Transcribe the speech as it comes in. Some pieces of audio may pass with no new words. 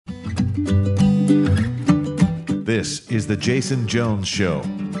This is The Jason Jones Show,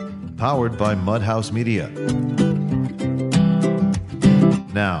 powered by Mudhouse Media.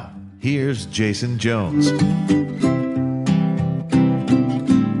 Now, here's Jason Jones.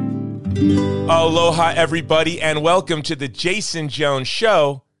 Aloha, everybody, and welcome to The Jason Jones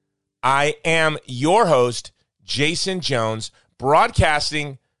Show. I am your host, Jason Jones,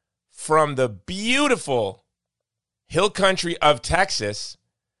 broadcasting from the beautiful hill country of Texas.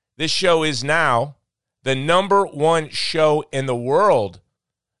 This show is now the number one show in the world,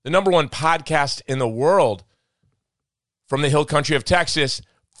 the number one podcast in the world from the hill country of Texas.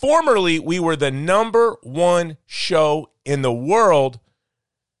 Formerly, we were the number one show in the world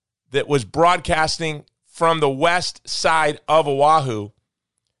that was broadcasting from the west side of Oahu.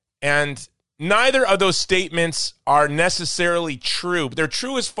 And neither of those statements are necessarily true. But they're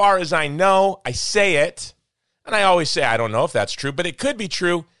true as far as I know. I say it, and I always say I don't know if that's true, but it could be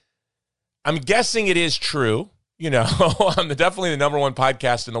true. I'm guessing it is true. You know, I'm definitely the number one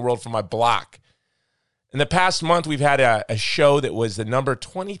podcast in the world for my block. In the past month, we've had a show that was the number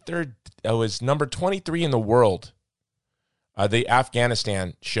 23rd. It was number 23 in the world. The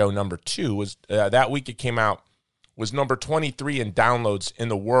Afghanistan show, number 2, was that week it came out, was number 23 in downloads in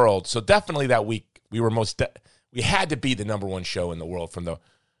the world. So definitely that week we were we had to be the number one show in the world from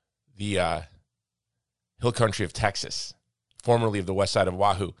the hill country of Texas, formerly of the west side of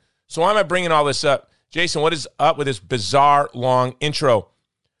Oahu. So why am I bringing all this up? Jason, what is up with this bizarre long intro?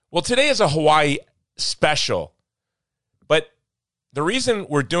 Well, today is a Hawaii special, but the reason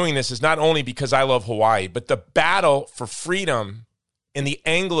we're doing this is not only because I love Hawaii, but the battle for freedom in the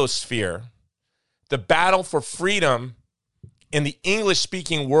Anglosphere, the battle for freedom in the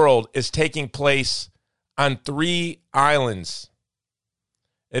English-speaking world is taking place on 3 islands.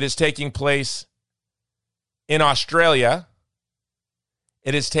 It is taking place in Australia.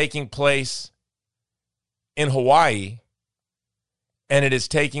 It is taking place in Hawaii, and it is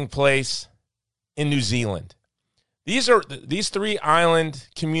taking place in New Zealand. These 3 island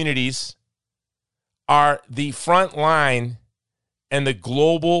communities are the front line in the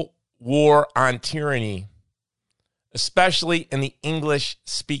global war on tyranny, especially in the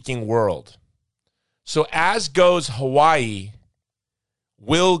English-speaking world. So as goes Hawaii,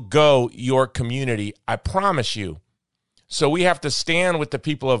 will go your community, I promise you. So we have to stand with the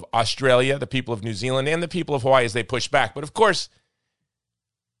people of Australia, the people of New Zealand, and the people of Hawaii as they push back. But of course,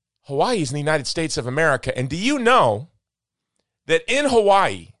 Hawaii is in the United States of America. And do you know that in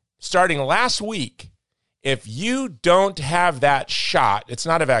Hawaii, starting last week, if you don't have that shot, it's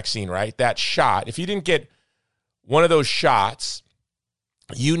not a vaccine, right? That shot, if you didn't get one of those shots,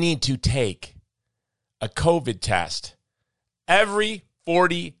 you need to take a COVID test every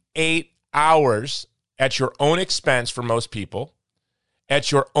 48 hours at your own expense for most people,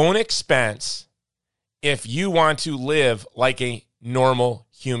 at your own expense if you want to live like a normal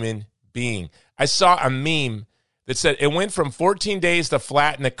human being. I saw a meme that said it went from 14 days to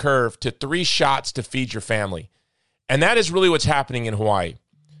flatten the curve to 3 shots to feed your family. And that is really what's happening in Hawaii.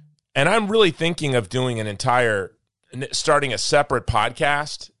 And I'm really thinking of doing starting a separate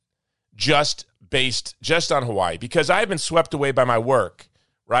podcast just on Hawaii, because I've been swept away by my work,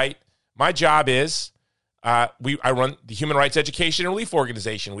 right? My job is, I run the Human Rights Education and Relief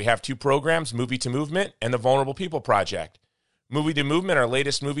Organization. We have 2 programs, Movie to Movement and the Vulnerable People Project. Movie to Movement, our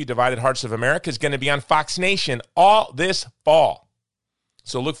latest movie, Divided Hearts of America, is going to be on Fox Nation all this fall.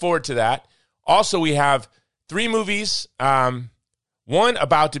 So look forward to that. Also, we have 3 movies, 1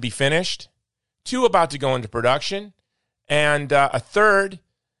 about to be finished, 2 about to go into production, and a 3rd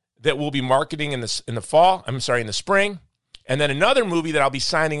that we'll be marketing in the spring. And then another movie that I'll be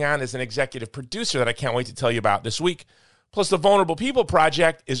signing on as an executive producer that I can't wait to tell you about this week. Plus, the Vulnerable People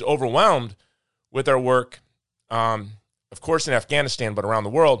Project is overwhelmed with our work, of course, in Afghanistan, but around the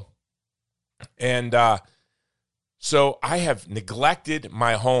world. And so I have neglected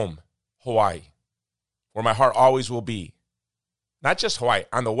my home, Hawaii, where my heart always will be. Not just Hawaii.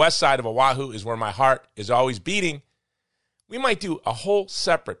 On the west side of Oahu is where my heart is always beating. We might do a whole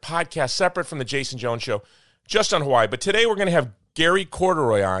separate podcast, separate from the Jason Jones Show, just on Hawaii. But today we're going to have Gary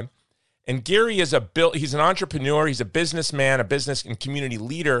Corduroy on. And Gary is he's an entrepreneur. He's a businessman, a business and community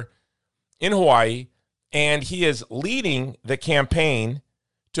leader in Hawaii. And he is leading the campaign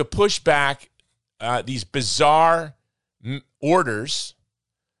to push back these bizarre orders,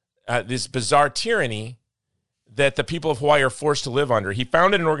 this bizarre tyranny that the people of Hawaii are forced to live under. He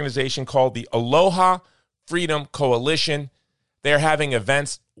founded an organization called the Aloha Freedom Coalition. They're having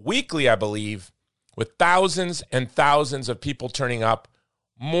events weekly, I believe, with thousands and thousands of people turning up,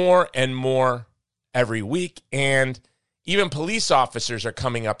 more and more every week. And Even police officers are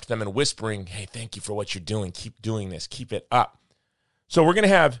coming up to them and whispering, hey, thank you for what you're doing. Keep doing this. Keep it up. So we're going to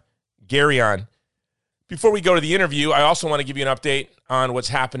have Gary on. Before we go to the interview, I also want to give you an update on what's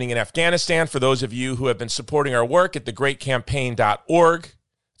happening in Afghanistan for those of you who have been supporting our work at thegreatcampaign.org.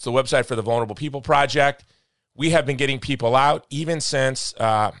 It's the website for the Vulnerable People Project. We have been getting people out even since,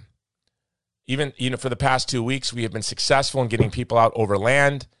 for the past 2 weeks, we have been successful in getting people out over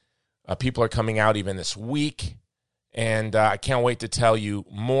land. People are coming out even this week. And I can't wait to tell you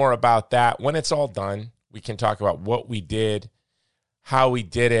more about that. When it's all done, we can talk about what we did, how we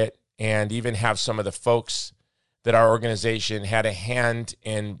did it, and even have some of the folks that our organization had a hand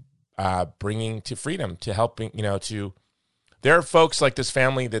in bringing to freedom, to helping, there are folks like this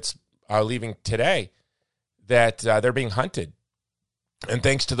family that's leaving today that they're being hunted. And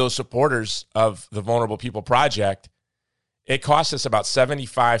thanks to those supporters of the Vulnerable People Project, it cost us about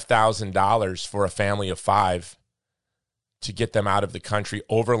 $75,000 for a family of 5 to get them out of the country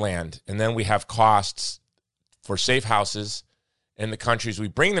overland. And then we have costs for safe houses in the countries we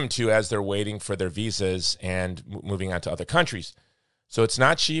bring them to as they're waiting for their visas and moving on to other countries. So it's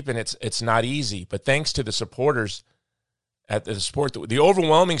not cheap and it's not easy. But thanks to the supporters, the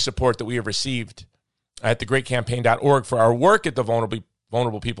overwhelming support that we have received at thegreatcampaign.org for our work at the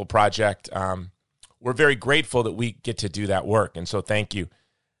Vulnerable People Project, we're very grateful that we get to do that work. And so thank you.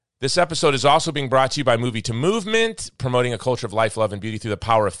 This episode is also being brought to you by Movie to Movement, promoting a culture of life, love, and beauty through the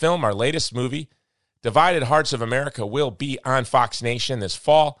power of film. Our latest movie, Divided Hearts of America, will be on Fox Nation this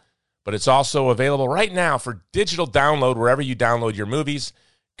fall, but it's also available right now for digital download wherever you download your movies.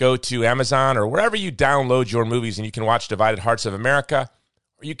 Go to Amazon or wherever you download your movies, and you can watch Divided Hearts of America,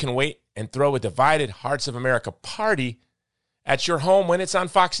 or you can wait and throw a Divided Hearts of America party at your home when it's on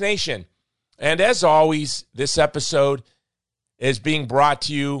Fox Nation. And as always, this episode is being brought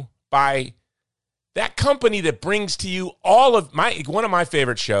to you by that company that brings to you one of my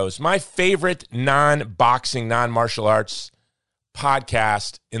favorite shows, my favorite non-boxing, non-martial arts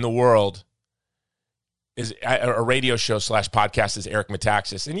podcast in the world is a radio show / podcast is Eric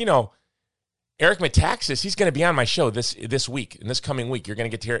Metaxas. And Eric Metaxas, he's going to be on my show this week, in this coming week. You're going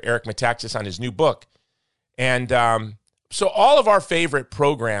to get to hear Eric Metaxas on his new book. And so all of our favorite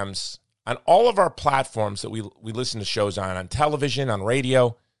programs on all of our platforms that we listen to shows on television, on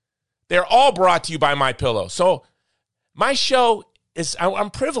radio, they're all brought to you by MyPillow. So my show I'm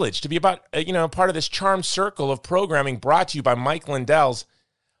privileged to be part of this charmed circle of programming brought to you by Mike Lindell's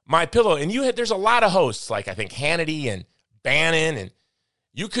MyPillow. And there's a lot of hosts, like I think Hannity and Bannon, and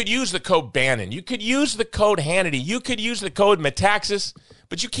you could use the code Bannon. You could use the code Hannity. You could use the code Metaxas,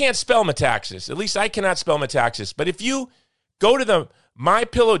 but you can't spell Metaxas. At least I cannot spell Metaxas. But if you go to the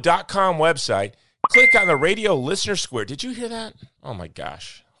MyPillow.com website, click on the radio listener square. Did you hear that? Oh my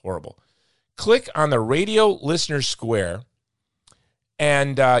gosh, horrible. Click on the radio listener square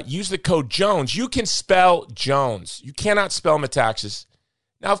and use the code Jones. You can spell Jones. You cannot spell Metaxas.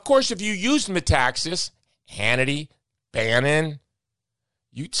 Now, of course, if you used Metaxas, Hannity, Bannon,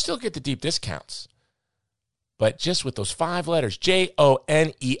 you'd still get the deep discounts. But just with those 5 letters, Jones,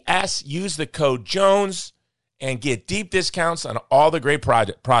 use the code Jones and get deep discounts on all the great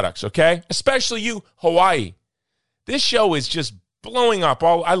products, okay? Especially you, Hawaii. This show is just blowing up.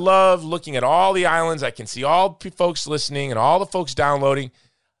 I love looking at all the islands. I can see all the folks listening and all the folks downloading.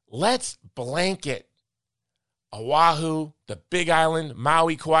 Let's blanket Oahu, the Big Island,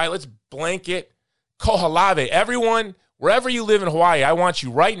 Maui, Kauai. Let's blanket Kohalave. Everyone, wherever you live in Hawaii, I want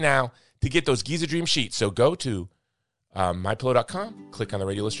you right now to get those Giza Dream sheets. So go to mypillow.com, click on the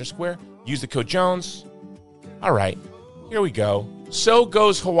radio listener square, use the code Jones. All right, here we go. So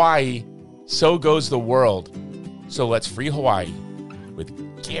goes Hawaii, so goes the world. So let's free Hawaii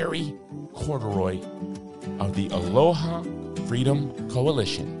with Gary Corduroy of the Aloha Freedom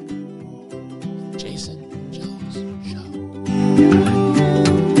Coalition. Jason Jones Show.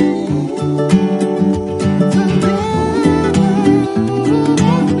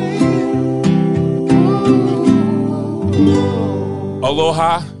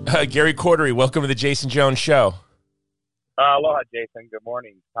 Aloha, Gary Corduroy. Welcome to the Jason Jones Show. Aloha, Jason. Good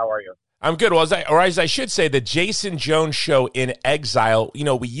morning. How are you? I'm good. Well, as I should say, the Jason Jones Show in exile.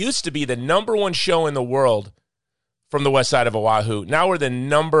 We used to be the number 1 show in the world from the west side of Oahu. Now we're the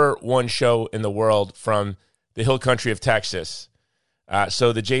number 1 show in the world from the hill country of Texas.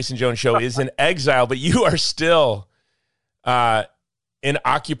 So the Jason Jones Show is in exile, but you are still in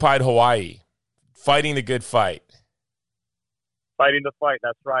occupied Hawaii, fighting the good fight. Fighting the fight,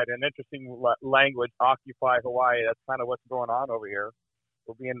 that's right. An interesting language, occupy Hawaii. That's kind of what's going on over here.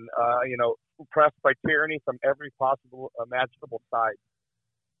 We're being, oppressed by tyranny from every possible imaginable side.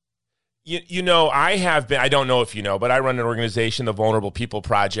 You know, I have been, I don't know if you know, but I run an organization, the Vulnerable People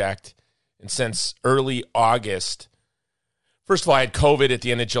Project. And since early August, first of all, I had COVID at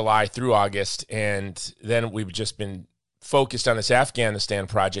the end of July through August. And then we've just been focused on this Afghanistan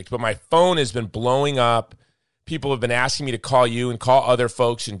project. But my phone has been blowing up. People have been asking me to call you and call other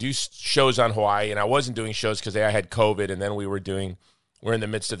folks and do shows on Hawaii. And I wasn't doing shows because I had COVID. And then we're in the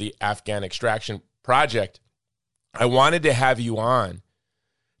midst of the Afghan extraction project. I wanted to have you on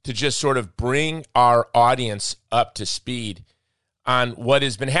to just sort of bring our audience up to speed on what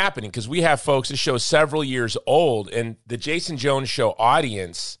has been happening. Because we have folks, this show is several years old, and the Jason Jones Show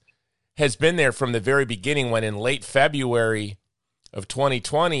audience has been there from the very beginning when in late February of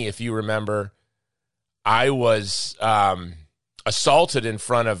 2020, if you remember, I was assaulted in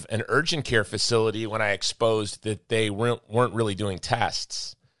front of an urgent care facility when I exposed that they weren't really doing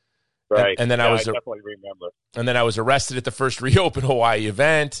tests. Right. And then I I definitely remember. And then I was arrested at the first Reopen Hawaii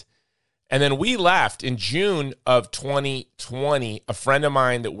event. And then we left in June of 2020. A friend of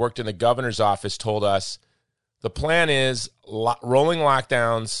mine that worked in the governor's office told us the plan is rolling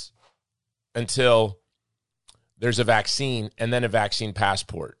lockdowns until there's a vaccine and then a vaccine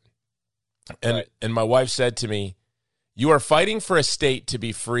passport. And my wife said to me, you are fighting for a state to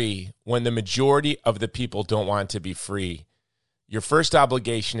be free when the majority of the people don't want to be free. Your first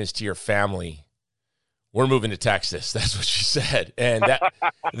obligation is to your family. We're moving to Texas. That's what she said. And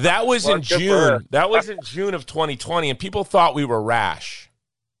that was in June. That was in June of 2020. And people thought we were rash.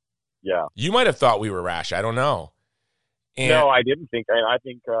 Yeah. You might have thought we were rash. I don't know. No, I didn't think. I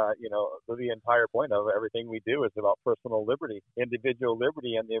think, the entire point of everything we do is about personal liberty, individual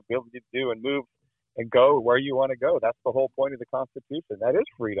liberty, and the ability to do and move and go where you want to go. That's the whole point of the Constitution. That is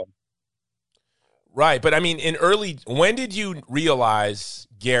freedom. Right. But I mean, when did you realize,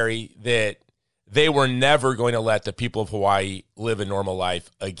 Gary, that they were never going to let the people of Hawaii live a normal life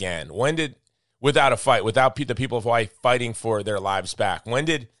again? Without a fight, without the people of Hawaii fighting for their lives back, when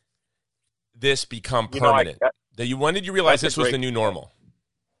did this become permanent? When did you realize this was the new normal?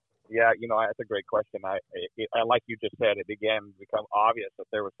 Yeah, that's a great question. I like you just said, it began to become obvious that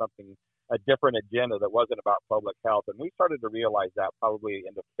there was a different agenda that wasn't about public health. And we started to realize that probably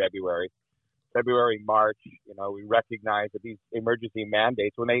into February, March. We recognized that these emergency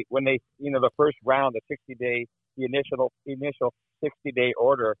mandates, when they the first round, the initial 60-day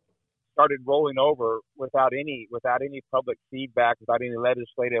order started rolling over without any public feedback, without any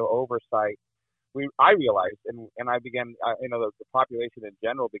legislative oversight. I realized, and I began, the population in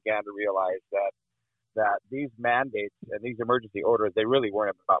general began to realize that these mandates and these emergency orders, they really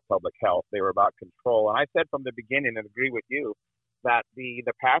weren't about public health. They were about control. And I said from the beginning, and agree with you, that the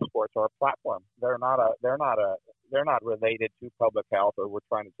passports are a platform. They're not related to public health, or we're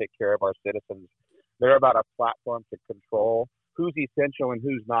trying to take care of our citizens. They're about a platform to control who's essential and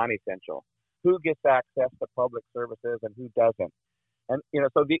who's non-essential, who gets access to public services and who doesn't. And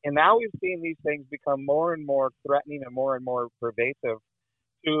and now we've seen these things become more and more threatening and more pervasive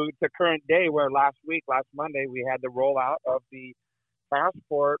to current day, where last Monday, we had the rollout of the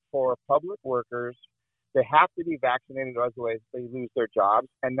passport for public workers. They have to be vaccinated, otherwise they lose their jobs.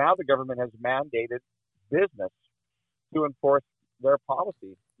 And now the government has mandated business to enforce their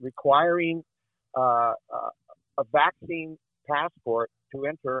policy, requiring a vaccine passport to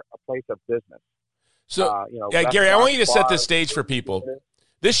enter a place of business. So, Gary, I want you to set the stage for people.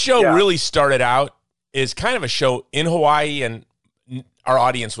 This show really started out as kind of a show in Hawaii, and our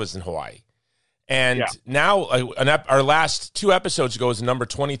audience was in Hawaii. And now our last 2 episodes ago was the number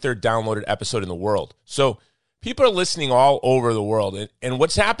 23rd downloaded episode in the world. So people are listening all over the world. And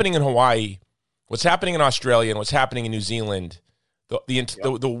what's happening in Hawaii, what's happening in Australia, and what's happening in New Zealand,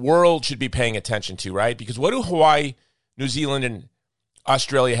 the world should be paying attention to, right? Because what do Hawaii, New Zealand, and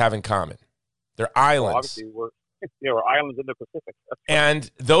Australia have in common? They're islands. Well, obviously, we're islands in the Pacific.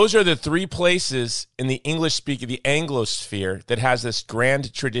 And those are the 3 places in the English-speaking, the Anglosphere, that has this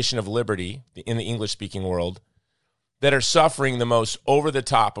grand tradition of liberty in the English-speaking world, that are suffering the most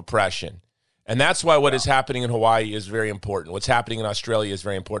over-the-top oppression. And that's why what is happening in Hawaii is very important. What's happening in Australia is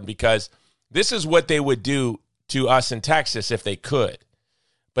very important, because this is what they would do to us in Texas if they could.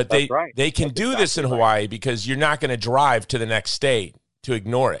 But they can do this in Hawaii because you're not going to drive to the next state to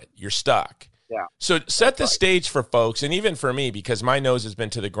ignore it. You're stuck. Yeah. So set the stage for folks, and even for me, because my nose has been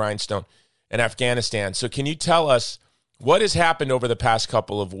to the grindstone in Afghanistan. So can you tell us what has happened over the past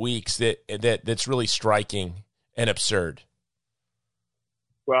couple of weeks that's really striking and absurd?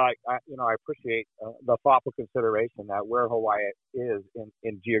 Well, I appreciate the thoughtful consideration that where Hawaii is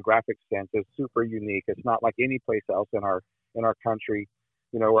in geographic sense is super unique. It's not like any place else in our country.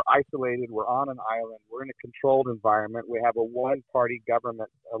 We're isolated. We're on an island. We're in a controlled environment. We have a one-party government,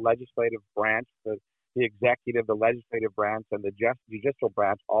 a legislative branch, the executive, the legislative branch, and the judicial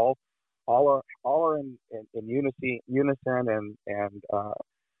branch. All are in unison and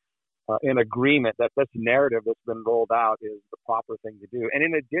in agreement that this narrative that's been rolled out is the proper thing to do. And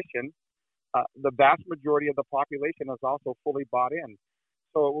in addition, the vast majority of the population is also fully bought in.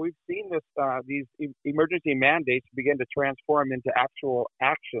 So we've seen these emergency mandates begin to transform into actual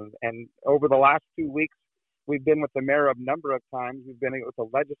action. And over the last 2 weeks, we've been with the mayor a number of times. We've been with the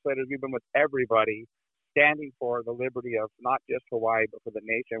legislators. We've been with everybody standing for the liberty of not just Hawaii, but for the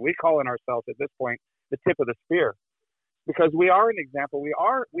nation. We call in ourselves at this point the tip of the spear, because we are an example. We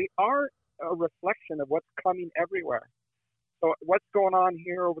are a reflection of what's coming everywhere. So what's going on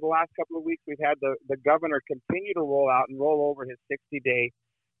here over the last couple of weeks, we've had the governor continue to roll over his 60-day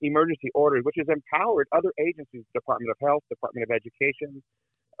emergency orders, which has empowered other agencies, Department of Health, Department of Education,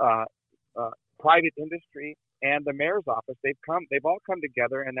 private industry, and the mayor's office. They've all come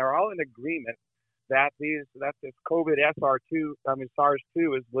together, and they're all in agreement that this COVID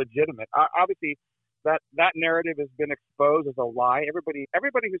SARS-2 is legitimate. Obviously, that narrative has been exposed as a lie. Everybody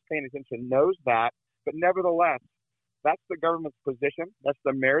who's paying attention knows that, but nevertheless, that's the government's position. That's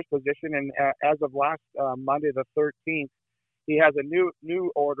the mayor's position. And as of last Monday, the 13th, he has a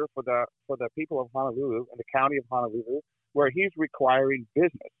new order for the people of Honolulu and the county of Honolulu, where he's requiring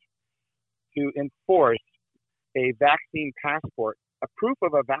business to enforce a vaccine passport, a proof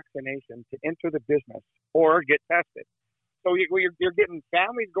of a vaccination to enter the business or get tested. So you're getting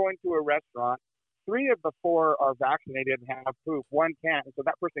families going to a restaurant. 3 of the 4 are vaccinated and have proof. 1 can't, so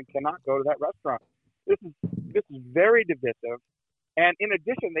that person cannot go to that restaurant. This is very divisive. And in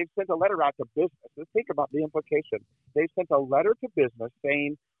addition, they've sent a letter out to business. Let's think about the implication. They've sent a letter to business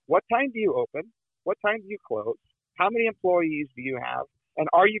saying, what time do you open? What time do you close? How many employees do you have? And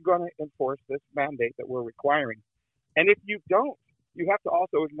are you going to enforce this mandate that we're requiring? And if you don't, you have to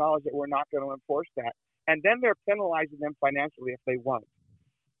also acknowledge that we're not going to enforce that. And then they're penalizing them financially if they won't.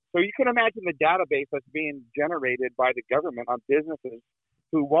 So you can imagine the database that's being generated by the government on businesses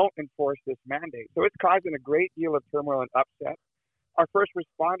who won't enforce this mandate. So it's causing a great deal of turmoil and upset. Our first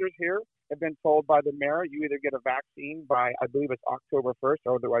responders here have been told by the mayor, you either get a vaccine by, I believe it's October 1st,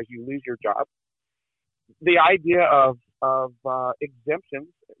 or otherwise you lose your job. The idea of exemptions,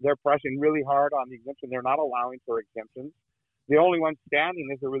 they're pressing really hard on the exemption. They're not allowing for exemptions. The only one standing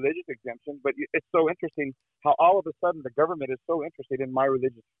is a religious exemption, but it's so interesting how all of a sudden the government is so interested in my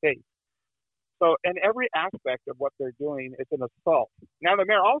religious faith. So in every aspect of what they're doing, it's an assault. Now, the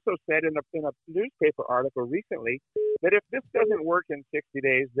mayor also said in a newspaper article recently that if this doesn't work in 60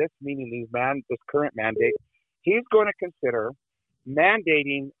 days, this current mandate, he's going to consider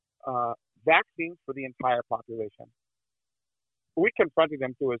mandating vaccines for the entire population. We confronted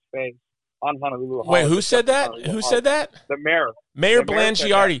him to his face on Honolulu. Wait, who said that? Who said that? The mayor. Mayor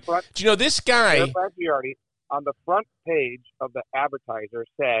Blangiardi. Do you know this guy? Mayor Blangiardi, on the front page of the Advertiser,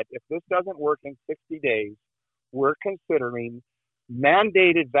 said, if this doesn't work in 60 days, we're considering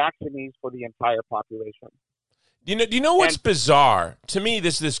mandated vaccines for the entire population. Do you know what's bizarre? To me,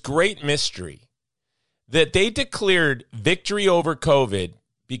 this great mystery that they declared victory over COVID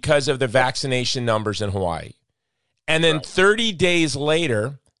because of the vaccination numbers in Hawaii. And then 30 days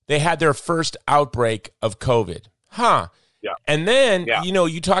later, they had their first outbreak of COVID. Yeah. And then,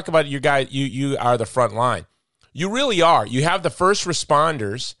 you talk about your guy, you are the front line. You really are. You have the first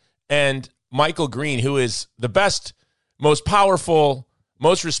responders and Michael Green, who is the best, most powerful,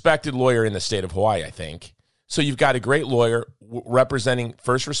 most respected lawyer in the state of Hawaii, I think. So you've got a great lawyer representing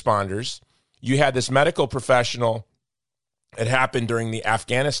first responders. You had this medical professional. It happened during the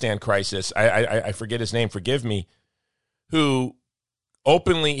Afghanistan crisis. I forget his name, forgive me, who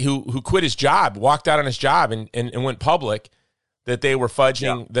openly, who quit his job, walked out on his job and went public that they were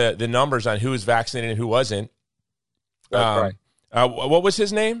fudging the numbers on who was vaccinated and who wasn't. That's right. What was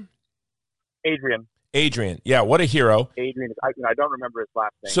his name? Adrian. Yeah, what a hero. Adrian. I don't remember his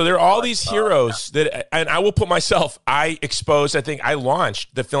last name. So there are all these heroes that, and I will put myself, I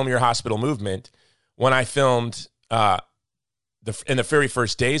launched the Film Your Hospital movement when I filmed in the very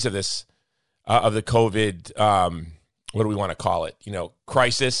first days of this, of the COVID, what do we want to call it?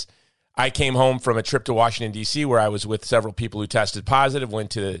 Crisis. I came home from a trip to Washington, D.C., where I was with several people who tested positive,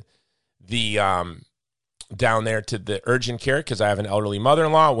 went to the down there to the urgent care because I have an elderly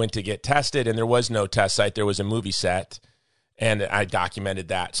mother-in-law, went to get tested, and there was no test site. There was a movie set, and I documented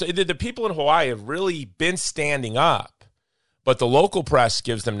that. So the people in Hawaii have really been standing up, but the local press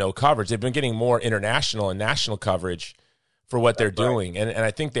gives them no coverage. They've been getting more international and national coverage for what they're doing, and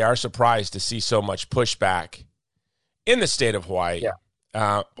I think they are surprised to see so much pushback in the state of Hawaii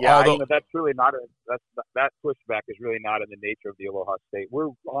Although that's really not that pushback is really not in the nature of the Aloha State. We're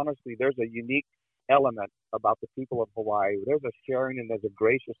honestly, there's a unique element about the people of Hawaii. There's a sharing and there's a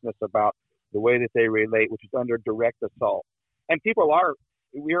graciousness about the way that they relate, which is under direct assault. And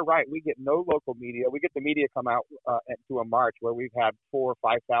we're right. We get no local media. We get the media come out to a march where we've had 4,000 or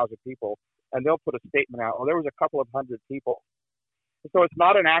 5,000 people, and they'll put a statement out. Well, there was a couple of hundred people. So it's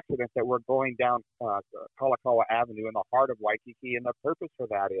not an accident that we're going down Kalakaua Avenue in the heart of Waikiki, and the purpose for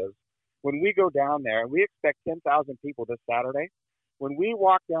that is when we go down there, and we expect 10,000 people this Saturday, when we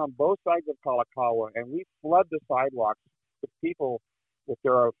walk down both sides of Kalakaua and we flood the sidewalks with people with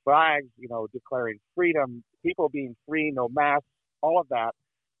their flags, declaring freedom, people being free, no masks, all of that,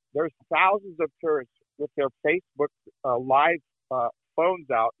 there's thousands of tourists with their Facebook live phones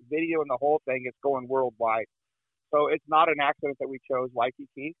out, video and the whole thing. It's going worldwide. So it's not an accident that we chose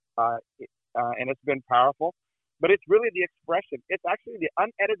Waikiki, and it's been powerful. But it's really the expression. It's actually the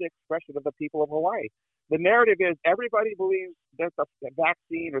unedited expression of the people of Hawaii. The narrative is everybody believes that the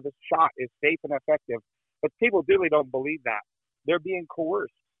vaccine or this shot is safe and effective, but people really don't believe that. They're being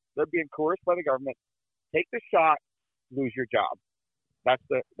coerced. They're being coerced by the government. Take the shot, lose your job.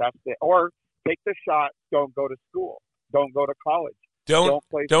 Or take the shot, don't go to school, don't go to college, don't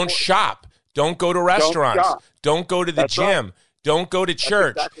sports. Shop. Don't go to restaurants. Don't go to the gym. Right. Don't go to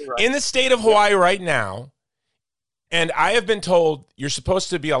church. Exactly right. In the state of Hawaii right now, and I have been told you're supposed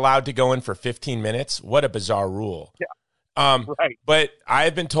to be allowed to go in for 15 minutes. What a bizarre rule. Yeah. Right. But I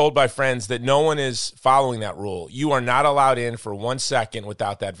have been told by friends that no one is following that rule. You are not allowed in for 1 second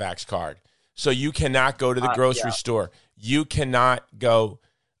without that Vax card. So you cannot go to the grocery store. You cannot go.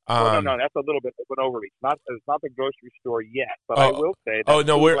 No, that's a little bit of an overreach. It's not the grocery store yet, but I will say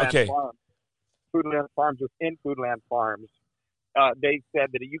that we're okay. Foodland Farms, within Foodland Farms, they said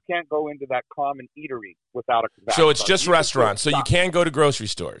that you can't go into that common eatery without a vaccine. So it's just restaurants. So you can go to grocery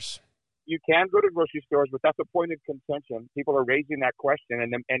stores. You can go to grocery stores, but that's a point of contention. People are raising that question,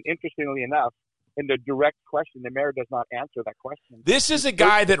 and interestingly enough, in the direct question, the mayor does not answer that question. This is a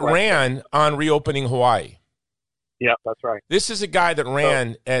guy that ran on reopening Hawaii. Yeah, that's right. This is a guy that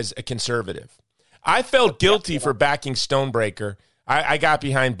ran as a conservative. I felt guilty for backing Stonebreaker. I got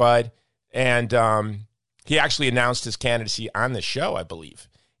behind Bud. And he actually announced his candidacy on the show, I believe.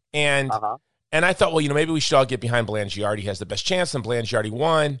 And I thought, well, maybe we should all get behind Blangiardi. He has the best chance, and Blangiardi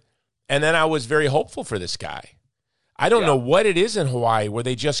won. And then I was very hopeful for this guy. I don't know what it is in Hawaii where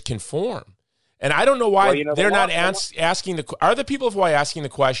they just conform. And I don't know why they're not asking are the people of Hawaii asking the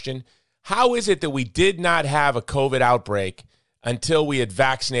question, how is it that we did not have a COVID outbreak until we had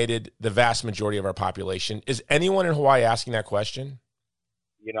vaccinated the vast majority of our population? Is anyone in Hawaii asking that question?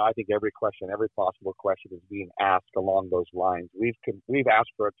 I think every possible question is being asked along those lines. We've asked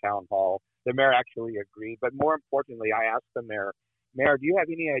for a town hall. The mayor actually agreed. But more importantly, I asked the mayor, do you have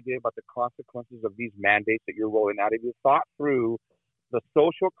any idea about the consequences of these mandates that you're rolling out? Have you thought through the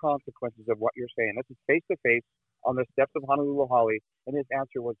social consequences of what you're saying? This is face-to-face on the steps of Honolulu Holly. And his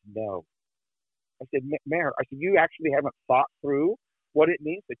answer was no. I said, Mayor, you actually haven't thought through what it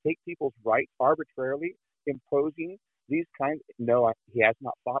means to take people's rights arbitrarily, imposing these kinds. No, he has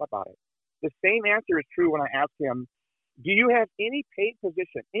not thought about it. The same answer is true when I asked him, do you have any paid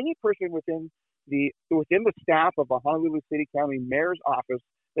position, any person within the staff of a Honolulu City County Mayor's office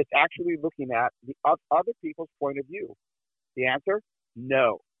that's actually looking at the other people's point of view? The answer,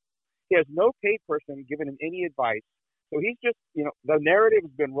 no. He has no paid person giving him any advice. So he's just, the narrative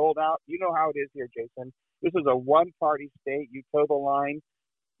has been rolled out. You know how it is here, Jason. This is a one-party state. You toe the line.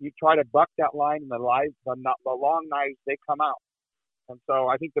 You try to buck that line, and the long knives, they come out. And so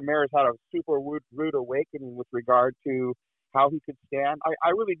I think the mayor has had a super rude awakening with regard to how he could stand. I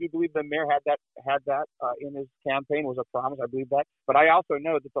really do believe the mayor had that in his campaign, was a promise. I believe that. But I also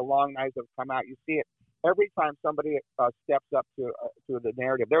know that the long knives have come out. You see it every time somebody steps up to the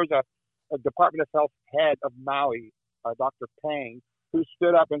narrative. There was a Department of Health head of Maui, Dr. Pang, who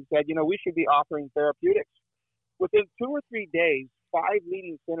stood up and said, we should be offering therapeutics. Within 2 or 3 days, 5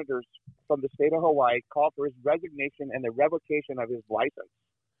 leading senators from the state of Hawaii called for his resignation and the revocation of his license.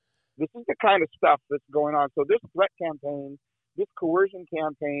 This is the kind of stuff that's going on. So this threat campaign, this coercion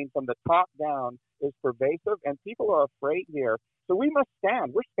campaign from the top down is pervasive, and people are afraid here. So we must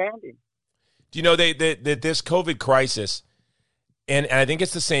stand. We're standing. Do you know that this COVID crisis, and I think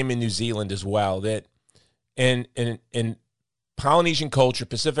it's the same in New Zealand as well, that in Polynesian culture,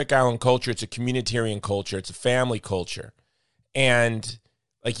 Pacific Island culture, it's a communitarian culture, it's a family culture. And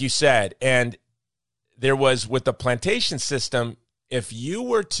like you said, and there was with the plantation system, if you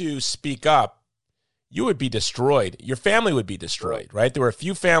were to speak up, you would be destroyed. Your family would be destroyed, right? There were a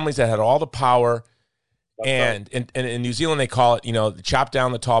few families that had all the power, And in New Zealand, they call it, chop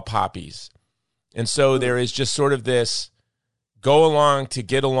down the tall poppies. And so there is just sort of this go along to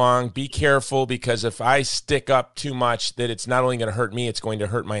get along, be careful, because if I stick up too much, that it's not only going to hurt me, it's going to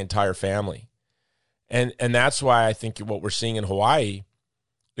hurt my entire family. And that's why I think what we're seeing in Hawaii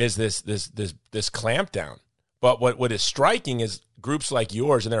is this clampdown. But what is striking is groups like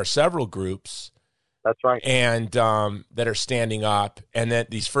yours, and there are several groups. That's right. And that are standing up, and that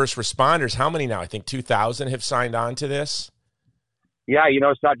these first responders, how many now? I think 2,000 have signed on to this. Yeah,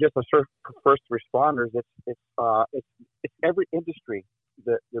 it's not just the first responders. It's every industry.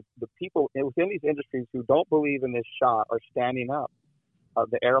 The people within these industries who don't believe in this shot are standing up.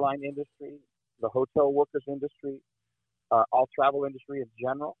 The airline industry, the hotel workers industry, all travel industry in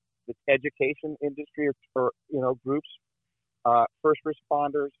general, the education industry, or groups, first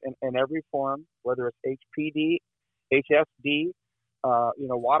responders in every form, whether it's HPD, HSD,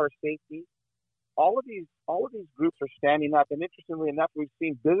 water safety. All of these groups are standing up, and interestingly enough, we've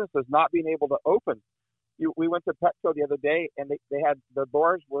seen businesses not being able to open. We went to Petco the other day, and they had the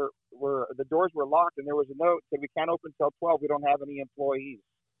doors were locked, and there was a note that said we can't open till 12. We don't have any employees.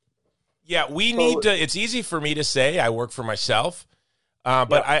 Yeah, we need to. It's easy for me to say. I work for myself,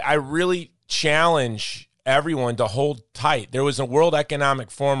 but I really challenge everyone to hold tight. There was a World Economic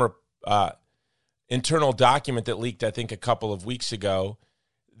Forum internal document that leaked, I think, a couple of weeks ago,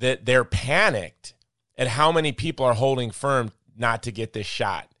 that they're panicked at how many people are holding firm not to get this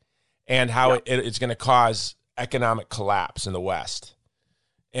shot, and how it's going to cause economic collapse in the West.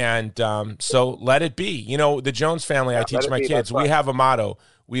 And so let it be. The Jones family, I teach my kids, we have a motto: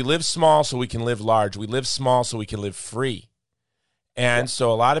 we live small so we can live large. We live small so we can live free. And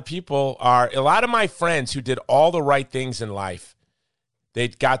so a lot of my friends who did all the right things in life,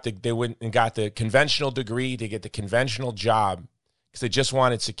 they went and got the conventional degree to get the conventional job because they just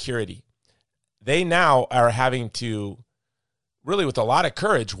wanted security. They now are having to, really with a lot of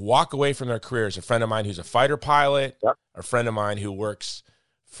courage, walk away from their careers. A friend of mine who's a fighter pilot, a friend of mine who works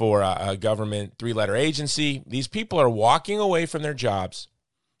for a government 3-letter agency. These people are walking away from their jobs.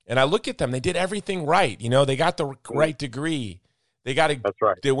 And I look at them, they did everything right. They got the right degree. That's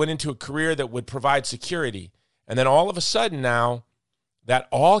right. They went into a career that would provide security. And then all of a sudden now, that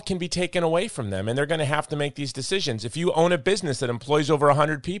all can be taken away from them, and they're going to have to make these decisions. If you own a business that employs over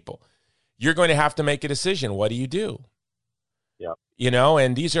 100 people, you're going to have to make a decision. What do you do? Yeah.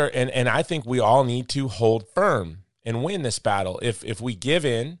 And these are, and I think we all need to hold firm and win this battle. If we give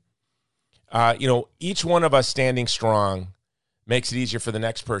in, each one of us standing strong makes it easier for the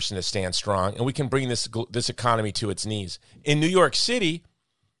next person to stand strong, and we can bring this economy to its knees. In New York City,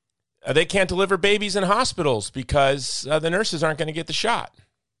 they can't deliver babies in hospitals because the nurses aren't going to get the shot.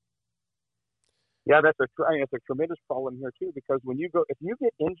 Yeah, that's a tremendous problem here too. Because if you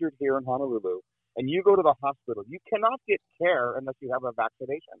get injured here in Honolulu and you go to the hospital, you cannot get care unless you have a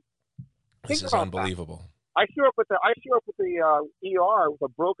vaccination. This is unbelievable. That. I show up with the ER with a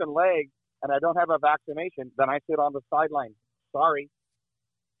broken leg and I don't have a vaccination. Then I sit on the sideline. Sorry,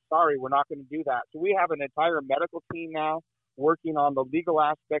 we're not going to do that. So we have an entire medical team now working on the legal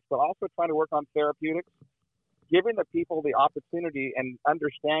aspects, but also trying to work on therapeutics, giving the people the opportunity and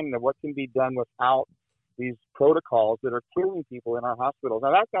understanding of what can be done without these protocols that are killing people in our hospitals.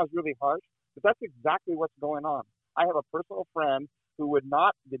 Now, that sounds really harsh, but that's exactly what's going on. I have a personal friend who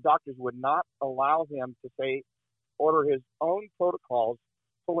the doctors would not allow him to order his own protocols.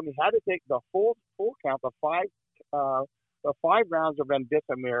 So when he had to take the full count, the five rounds of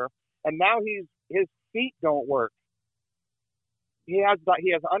remdesivir, and now his feet don't work. He has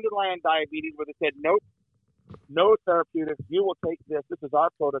underlying diabetes where they said, nope, no therapeutics. You will take this. This is our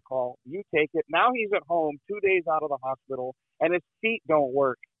protocol. You take it. Now he's at home 2 days out of the hospital, and his feet don't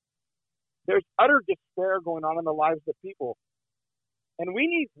work. There's utter despair going on in the lives of people. And we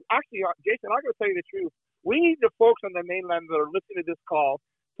need, Jason, I'm going to tell you the truth. We need the folks on the mainland that are listening to this call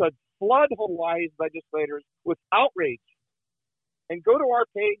to flood Hawaii's legislators with outrage. And go to our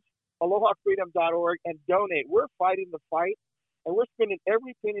page, alohafreedom.org, and donate. We're fighting the fight, and we're spending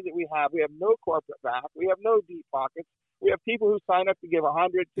every penny that we have. We have no corporate back. We have no deep pockets. We have people who sign up to give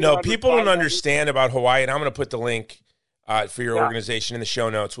 100, 200. No, people don't understand about Hawaii, and I'm going to put the link for your organization in the show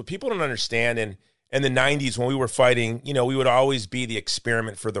notes. What people don't understand, in the 90s when we were fighting, we would always be the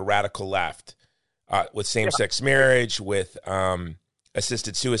experiment for the radical left with same-sex marriage, with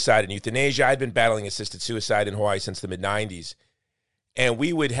assisted suicide and euthanasia. I'd been battling assisted suicide in Hawaii since the mid-90s. And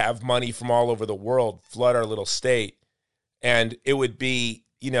we would have money from all over the world flood our little state. And it would be,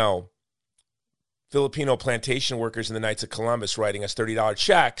 Filipino plantation workers in the Knights of Columbus writing us $30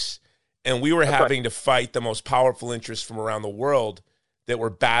 checks. And we were having to fight the most powerful interests from around the world that were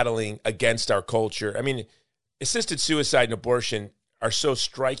battling against our culture. I mean, assisted suicide and abortion are so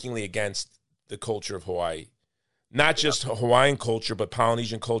strikingly against the culture of Hawaii. Not just Hawaiian culture, but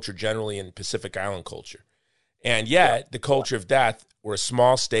Polynesian culture generally and Pacific Island culture. And yet, the culture of death, we're a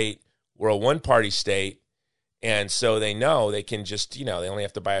small state, we're a one-party state, and so they know they can just, they only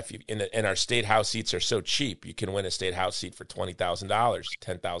have to buy a few. And our state house seats are so cheap. You can win a state house seat for $20,000,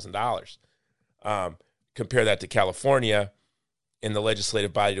 $10,000. Compare that to California. In the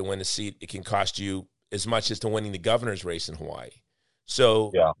legislative body to win a seat, it can cost you as much as to winning the governor's race in Hawaii.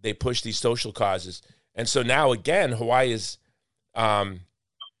 So they push these social causes. And so now, again, Hawaii is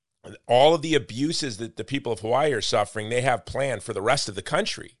all of the abuses that the people of Hawaii are suffering, they have planned for the rest of the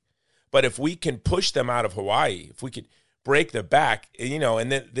country. But if we can push them out of Hawaii, if we could break their back,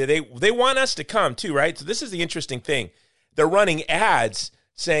 and then they want us to come too, right? So this is the interesting thing. They're running ads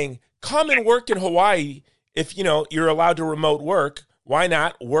saying, come and work in Hawaii. If, you're allowed to remote work, why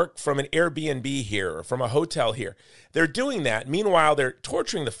not work from an Airbnb here or from a hotel here? They're doing that. Meanwhile, they're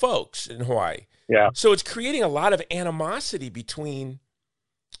torturing the folks in Hawaii. Yeah. So it's creating a lot of animosity between,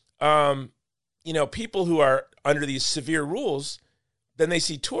 people who are under these severe rules. Then they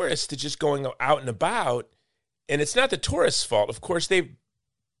see tourists that just going out and about, and it's not the tourists' fault. Of course, they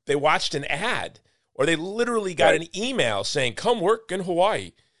watched an ad, or they literally got an email saying, come work in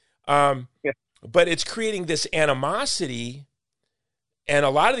Hawaii. But it's creating this animosity, and a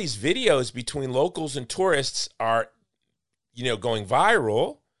lot of these videos between locals and tourists are, going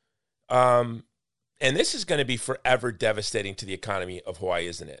viral. And this is going to be forever devastating to the economy of Hawaii,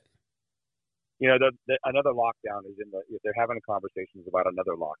 isn't it? Another lockdown is they're having conversations about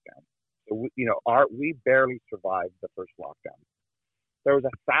another lockdown. So, we barely survived the first lockdown. There was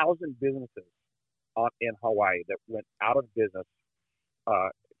 1,000 businesses in Hawaii that went out of business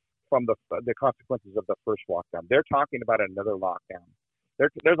from the consequences of the first lockdown. They're talking about another lockdown.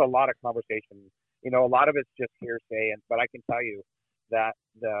 There's a lot of conversation. A lot of it's just hearsay, but I can tell you that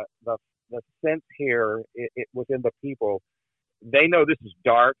the sense here within the people, they know this is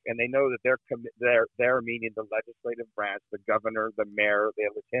dark, and they know that they're meaning the legislative branch, the governor, the mayor, the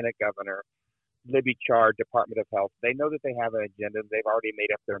lieutenant governor, Libby Char, Department of Health. They know that they have an agenda. They've already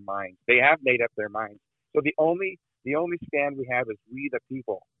made up their minds. They have made up their minds. So the only stand we have is we the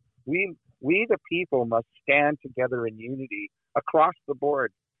people. We the people must stand together in unity across the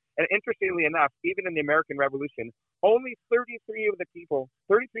board. And interestingly enough, even in the American Revolution, only 33% of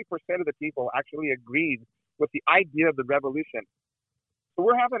the people actually agreed with the idea of the revolution. So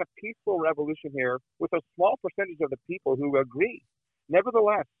we're having a peaceful revolution here with a small percentage of the people who agree.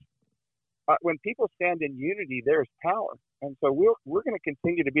 Nevertheless, when people stand in unity, there's power. And so we're going to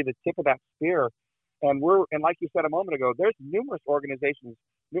continue to be the tip of that spear. And like you said a moment ago, there's numerous organizations,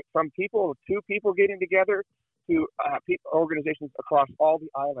 from two people getting together to organizations across all the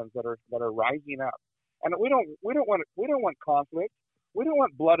islands that are rising up. And we don't want conflict. We don't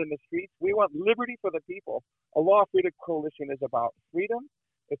want blood in the streets. We want liberty for the people. Aloha Freedom Coalition is about freedom.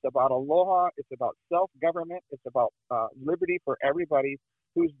 It's about aloha. It's about self-government. It's about liberty for everybody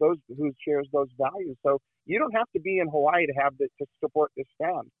who shares those values. So you don't have to be in Hawaii to support this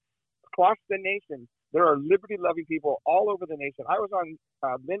stand. Across the nation, there are liberty-loving people all over the nation. I was on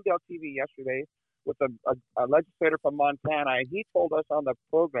Lindell TV yesterday with a legislator from Montana, and he told us on the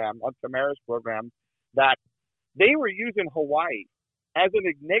program, on Tamara's program, that they were using Hawaii as a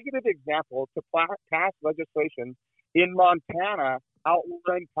negative example to pass legislation in Montana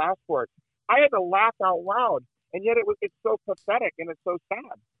outlawing passports. I had to laugh out loud, and yet it's so pathetic and it's so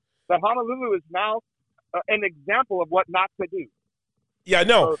sad that Honolulu is now an example of what not to do. Yeah,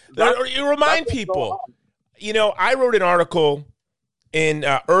 no. You remind people. I wrote an article in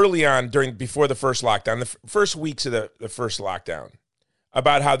early on before the first lockdown, the first weeks of the first lockdown,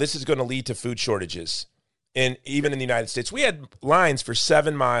 about how this is going to lead to food shortages. And even in the United States, we had lines for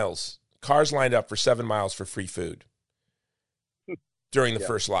 7 miles, cars lined up for 7 miles for free food during the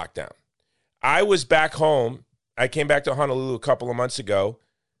first lockdown. I was back home. I came back to Honolulu a couple of months ago,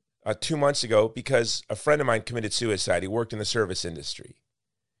 2 months ago, because a friend of mine committed suicide. He worked in the service industry.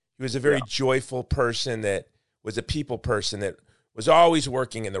 He was a very joyful person that was a people person that was always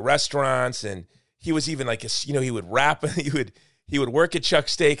working in the restaurants. And he was even like, he would rap. He would work at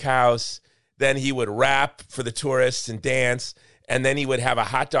Chuck's Steakhouse. Then he would rap for the tourists and dance. And then he would have a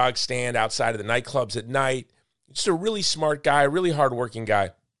hot dog stand outside of the nightclubs at night. Just a really smart guy, really hardworking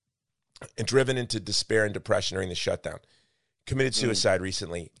guy, and driven into despair and depression during the shutdown. Committed suicide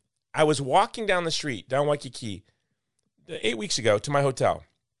recently. I was walking down the street, down Waikiki, 8 weeks ago to my hotel.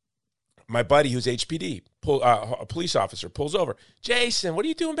 My buddy, who's HPD, a police officer, pulls over. Jason, what are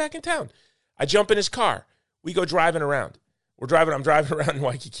you doing back in town? I jump in his car. We go driving around. I'm driving around in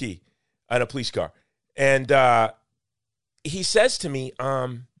Waikiki in a police car. And he says to me,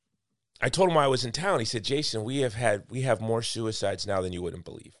 I told him why I was in town. He said, Jason, we have more suicides now than you wouldn't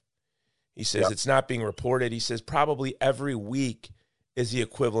believe. He says, It's not being reported. He says, probably every week is the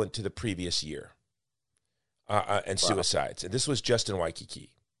equivalent to the previous year and suicides. And this was just in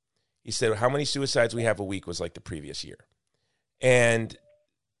Waikiki. He said, how many suicides we have a week was like the previous year. And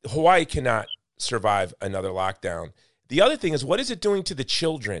Hawaii cannot survive another lockdown. The other thing is, what is it doing to the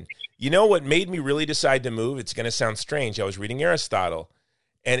children? You know what made me really decide to move? It's going to sound strange. I was reading Aristotle,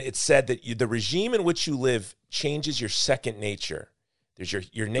 and it said that the regime in which you live changes your second nature. There's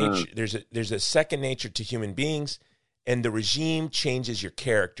your nature. There's a second nature to human beings, and the regime changes your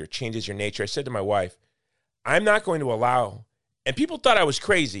character, changes your nature. I said to my wife, I'm not going to allow, and people thought I was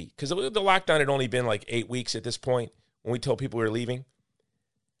crazy because the lockdown had only been like 8 weeks at this point when we told people we were leaving.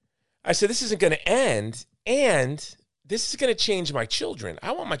 I said, this isn't going to end, and this is going to change my children.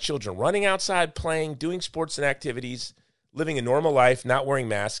 I want my children running outside, playing, doing sports and activities, living a normal life, not wearing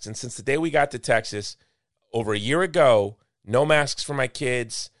masks. And since the day we got to Texas, over a year ago, no masks for my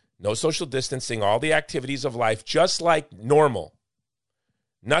kids, no social distancing, all the activities of life, just like normal.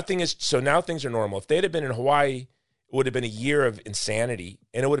 So now things are normal. If they'd have been in Hawaii, it would have been a year of insanity,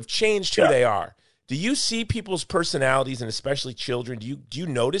 and it would have changed who they are. Do you see people's personalities, and especially children? Do you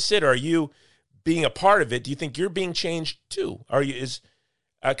notice it, or are you being a part of it? Do you think you're being changed too?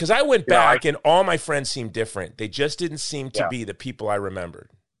 Because I went back and all my friends seemed different. They just didn't seem to be the people I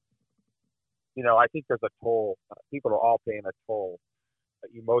remembered. I think there's a toll. People are all paying a toll, an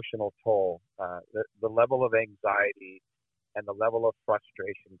emotional toll. The level of anxiety and the level of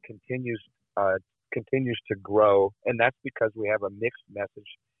frustration continues to grow, and that's because we have a mixed message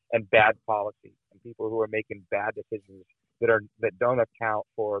and bad policy, and people who are making bad decisions that don't account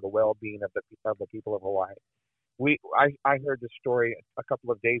for the well-being of the people of Hawaii. I heard the story a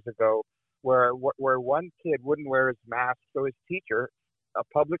couple of days ago where one kid wouldn't wear his mask, so his teacher, a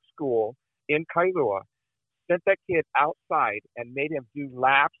public school in Kailua, sent that kid outside and made him do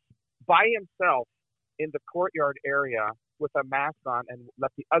laps by himself in the courtyard area with a mask on and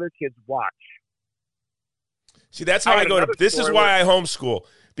let the other kids watch. See, that's how I go to. This is why I homeschool,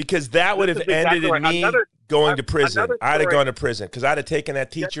 because that would have ended in me going to prison. I'd have gone to prison because I'd have taken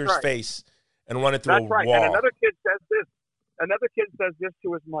that teacher's face and run it through a wall. And another kid says this. Another kid says this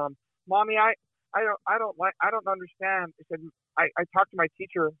to his mom. Mommy, I don't understand. He said, I talked to my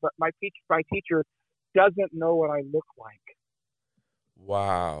teacher, but my teacher doesn't know what I look like.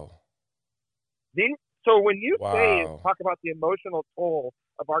 Wow. So when you talk about the emotional toll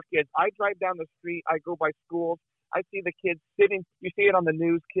of our kids, I drive down the street, I go by schools, I see the kids sitting, you see it on the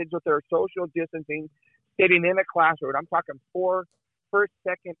news, kids with their social distancing, sitting in a classroom. I'm talking first,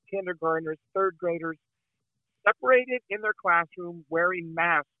 second, kindergartners, third graders, separated in their classroom wearing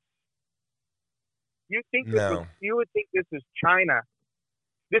masks. You would think this is China.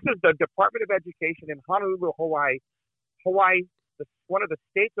 This is the Department of Education in Honolulu, Hawaii. Hawaii, one of the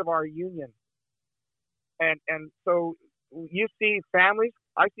states of our union. And so you see families.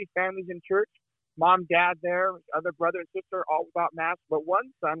 I see families in church, mom, dad there, other brother and sister, all without masks, but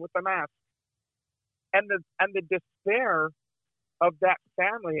one son with a mask. And the despair of that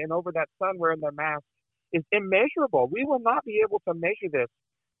family and over that son wearing their mask is immeasurable. We will not be able to measure this.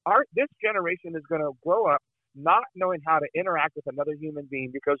 This generation is going to grow up not knowing how to interact with another human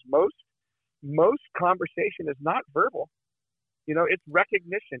being, because most conversation is not verbal. It's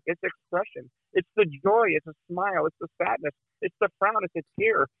recognition, it's expression, it's the joy, it's a smile, it's the sadness, it's the frown, it's a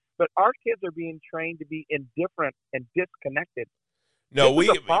tear. But our kids are being trained to be indifferent and disconnected. No,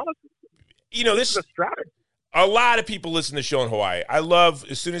 this is a strategy. A lot of people listen to the show in Hawaii. I love,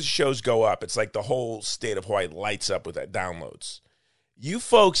 as soon as the shows go up, it's like the whole state of Hawaii lights up with that downloads. You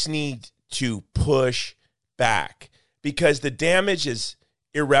folks need to push back, because the damage is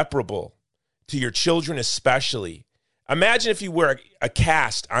irreparable to your children especially. Imagine if you wear a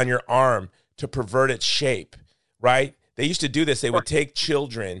cast on your arm to pervert its shape, right? They used to do this. They would take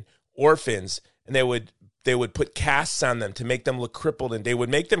children, orphans, and they would put casts on them to make them look crippled, and they would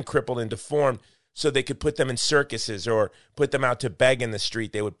make them crippled and deformed so they could put them in circuses or put them out to beg in the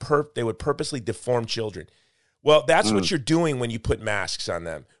street. They would purposely deform children. Well, that's what you're doing when you put masks on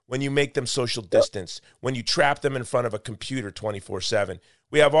them, when you make them social distance, when you trap them in front of a computer 24/7.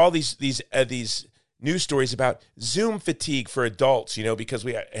 We have all these news stories about Zoom fatigue for adults, because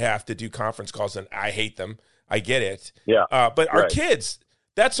we have to do conference calls, and I hate them. I get it. Yeah. But our kids,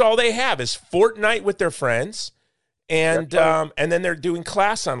 that's all they have is Fortnite with their friends, and then they're doing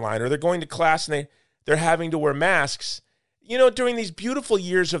class online, or they're going to class and they're having to wear masks. During these beautiful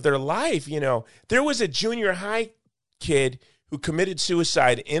years of their life, there was a junior high kid who committed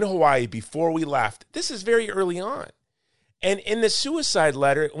suicide in Hawaii before we left. This is very early on. And in the suicide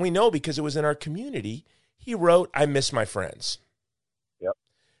letter, we know because it was in our community, he wrote, "I miss my friends." Yep.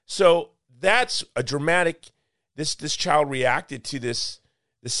 So that's a dramatic, this child reacted to the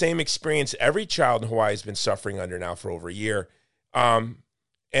same experience every child in Hawaii has been suffering under now for over a year.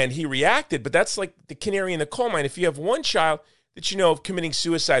 And he reacted, but that's like the canary in the coal mine. If you have one child that you know of committing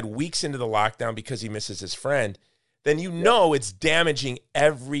suicide weeks into the lockdown because he misses his friend, then you know it's damaging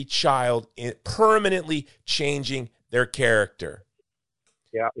every child, permanently changing their character.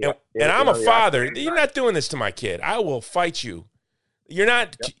 Yeah. And I'm a father. You're not doing this to my kid. I will fight you. You're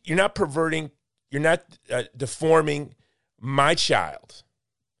not perverting, you're not deforming my child.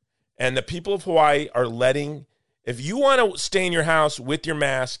 And the people of Hawaii are letting, if you want to stay in your house with your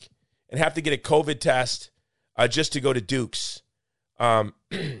mask and have to get a COVID test just to go to Duke's,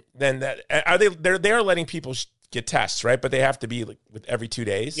 then they are letting people get tests, right? But they have to be like with every 2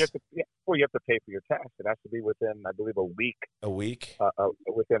 days. You have to pay for your test. It has to be within, I believe, a week. A week?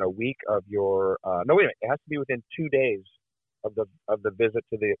 Within a week of your. No, wait a minute. It has to be within 2 days of the visit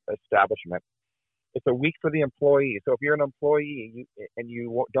to the establishment. It's a week for the employee. So if you're an employee and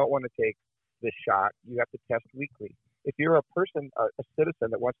you don't want to take this shot, you have to test weekly. If you're a person, a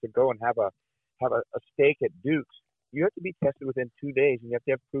citizen that wants to go and have a steak at Duke's, you have to be tested within 2 days, and you have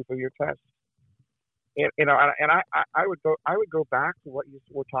to have proof of your test. And I would go back to what you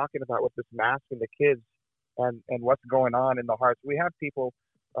were talking about with this mask and the kids and what's going on in the hearts. We have people,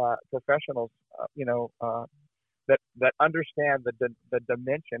 professionals, that understand the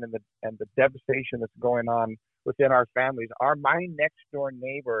dimension and the devastation that's going on within our families. My next door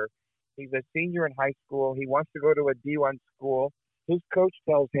neighbor, he's a senior in high school. He wants to go to a D1 school. His coach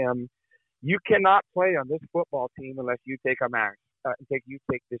tells him, "You cannot play on this football team unless you take a mask. Take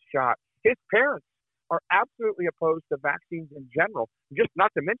this shot." His parents are absolutely opposed to vaccines in general, just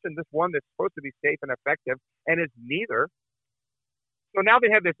not to mention this one that's supposed to be safe and effective and is neither. So now they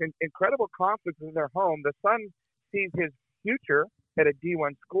have this incredible conflict in their home. The son sees his future at a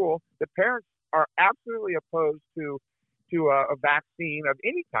D1 school. The parents are absolutely opposed to a vaccine of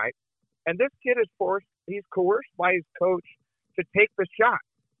any type. And this kid he's coerced by his coach to take the shot.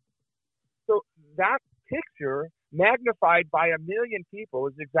 So that picture magnified by 1 million people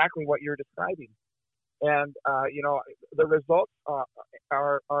is exactly what you're describing. And, the results are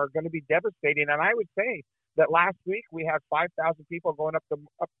going to be devastating. And I would say that last week we had 5,000 people going up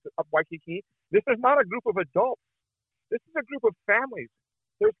Waikiki. This is not a group of adults. This is a group of families.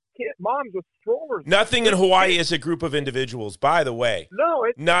 There's moms with strollers. Nothing in Hawaii is a group of individuals, by the way. No,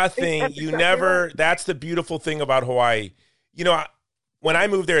 nothing. That's the beautiful thing about Hawaii. When I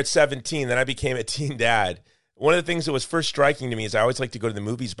moved there at 17, then I became a teen dad. One of the things that was first striking to me is I always like to go to the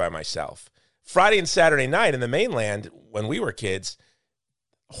movies by myself. Friday and Saturday night in the mainland, when we were kids,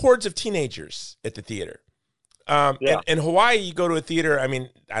 hordes of teenagers at the theater. In Hawaii, you go to a theater. I mean,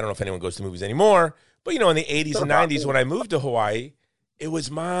 I don't know if anyone goes to movies anymore, but, in the 80s and 90s when I moved to Hawaii, it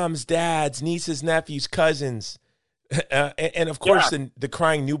was moms, dads, nieces, nephews, cousins, and of course, the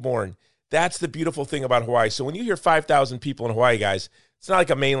crying newborn. That's the beautiful thing about Hawaii. So when you hear 5,000 people in Hawaii, guys, it's not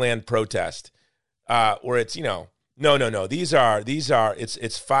like a mainland protest where it's, no.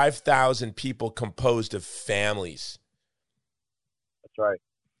 It's 5,000 people composed of families. That's right.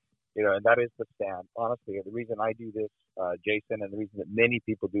 And that is the stand. Honestly, the reason I do this, Jason, and the reason that many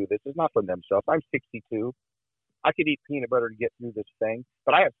people do this is not for themselves. I'm 62. I could eat peanut butter to get through this thing,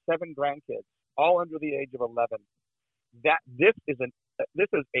 but I have 7 grandkids, all under the age of 11. This is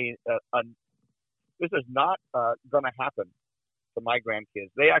not going to happen to my grandkids.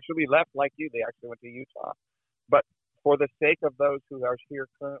 They actually left like you. They actually went to Utah. But for the sake of those who are here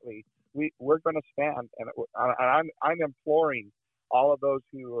currently, we're going to stand, and I'm imploring all of those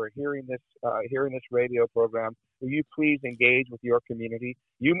who are hearing this radio program, will you please engage with your community?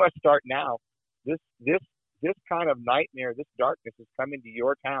 You must start now. This kind of nightmare, this darkness is coming to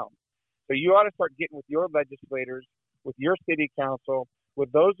your town. So you ought to start getting with your legislators, with your city council,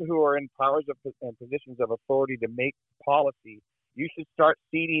 with those who are in powers and positions of authority to make policy. You should start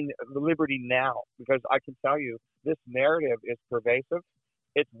ceding the liberty now, because I can tell you this narrative is pervasive.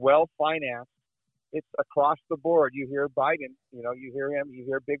 It's well financed. It's across the board. You hear Biden, you hear him, you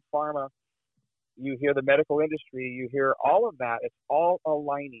hear Big Pharma, you hear the medical industry, you hear all of that. It's all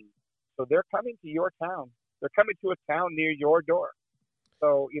aligning. So they're coming to your town. They're coming to a town near your door.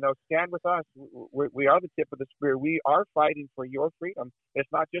 So, stand with us. We are the tip of the spear. We are fighting for your freedom. It's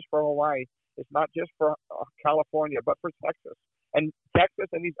not just for Hawaii. It's not just for California, but for Texas. And Texas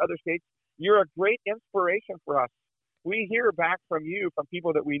and these other states, you're a great inspiration for us. We hear back from you, from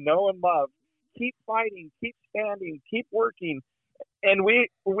people that we know and love, keep fighting, keep standing, keep working. And we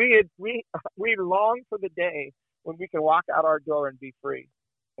long for the day when we can walk out our door and be free.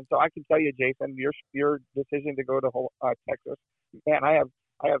 And so I can tell you, Jason, your decision to go to Texas, man, I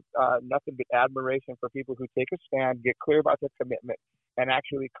have nothing but admiration for people who take a stand, get clear about their commitment, and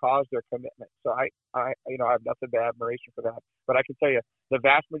actually cause their commitment. So I have nothing but admiration for that. But I can tell you, the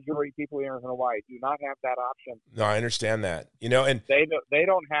vast majority of people here in Hawaii do not have that option. No, I understand that. And they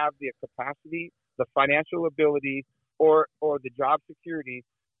don't have the capacity, the financial ability, or the job security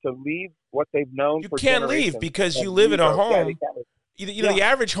to leave what they've known for generations. You can't leave because you live in a home. The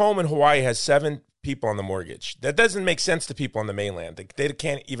average home in Hawaii has 7 people on the mortgage. That doesn't make sense to people on the mainland. They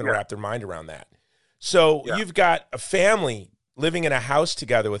can't even wrap their mind around that. So you've got a family living in a house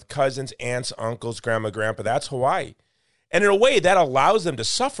together with cousins, aunts, uncles, grandma, grandpa. That's Hawaii. And in a way, that allows them to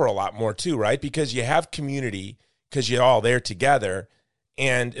suffer a lot more too, right? Because you have community, because you're all there together.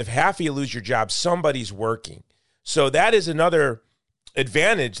 And if half of you lose your job, somebody's working. So that is another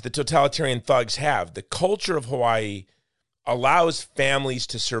advantage the totalitarian thugs have. The culture of Hawaii allows families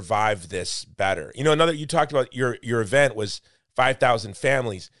to survive this better. You talked about your event was 5,000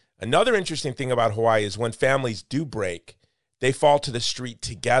 families. Another interesting thing about Hawaii is when families do break, they fall to the street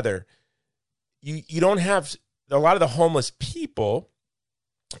together. You don't have a lot of the homeless people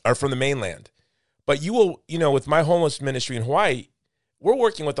are from the mainland, but you will, with my homeless ministry in Hawaii, we're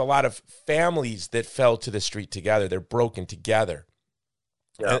working with a lot of families that fell to the street together. They're broken together.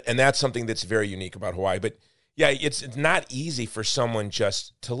 Yeah. And that's something that's very unique about Hawaii. But yeah, it's not easy for someone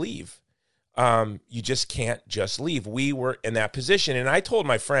just to leave. You just can't just leave. We were in that position. And I told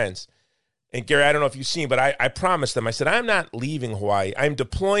my friends, and Gary, I don't know if you've seen, but I promised them, I said, I'm not leaving Hawaii. I'm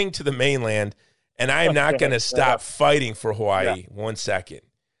deploying to the mainland, and I'm not going to stop fighting for Hawaii 1 second.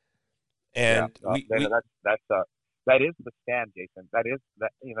 And that is the stand, Jason. That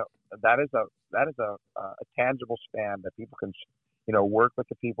is a tangible stand that people can, work with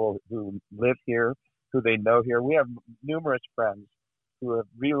the people who live here, who they know here. We have numerous friends who have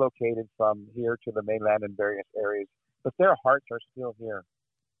relocated from here to the mainland in various areas, but their hearts are still here.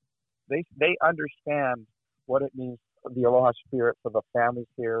 They understand what it means, the Aloha spirit for the families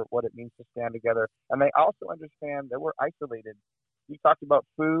here, what it means to stand together. And they also understand that we're isolated. You talked about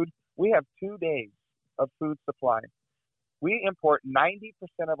food. We have 2 days of food supply. We import 90%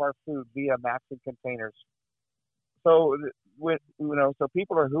 of our food via Matson containers. So so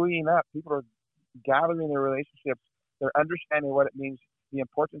people are hooeying up. People are gathering their relationships. They're understanding what it means, the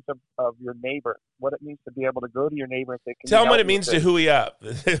importance of your neighbor, what it means to be able to go to your neighbor and say, tell them what it means to hooey up.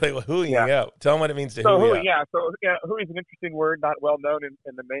 Hooeying up. Tell them what it means to hooey up. Yeah, so hooey is an interesting word, not well known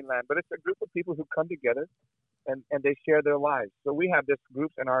in the mainland, but it's a group of people who come together and they share their lives. So we have this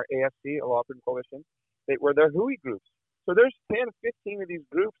group in our AFC, Aloha Freedom Coalition, where they're hooey groups. So there's 10, 15 of these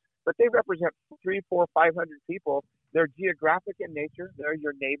groups, but they represent 300, 400, 500 people. They're geographic in nature. They're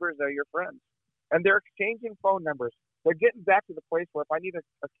your neighbors. They're your friends. And they're exchanging phone numbers. They're getting back to the place where if I need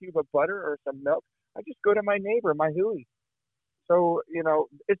a cube of butter or some milk, I just go to my neighbor, my hui. So,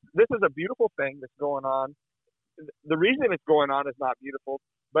 this is a beautiful thing that's going on. The reason it's going on is not beautiful,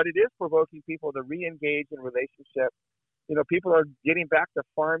 but it is provoking people to re-engage in relationship. People are getting back to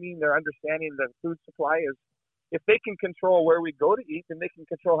farming. They're understanding that food supply is, if they can control where we go to eat, then they can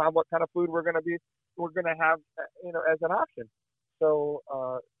control what kind of food we're going to have, as an option. So,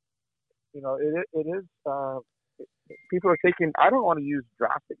 it is, people are taking, I don't want to use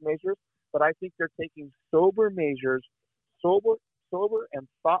drastic measures, but I think they're taking sober measures, sober and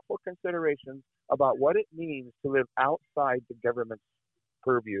thoughtful considerations about what it means to live outside the government's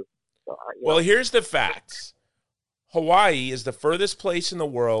purview. So, well, here's the facts. Hawaii is the furthest place in the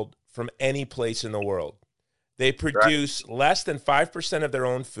world from any place in the world. They produce less than 5% of their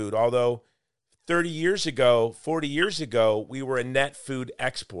own food, although 30 years ago, 40 years ago, we were a net food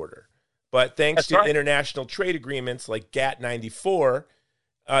exporter. But thanks to international trade agreements like GATT 94,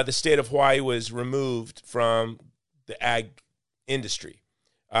 the state of Hawaii was removed from the ag industry.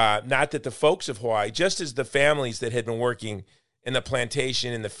 Not that the folks of Hawaii, just as the families that had been working in the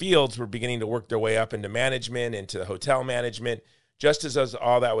plantation in the fields were beginning to work their way up into management, into hotel management, just as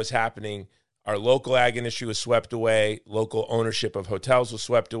all that was happening, our local ag industry was swept away, local ownership of hotels was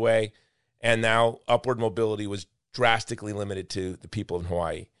swept away, and now upward mobility was drastically limited to the people of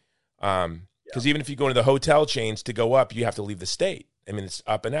Hawaii. Because even if you go into the hotel chains to go up, you have to leave the state. I mean, it's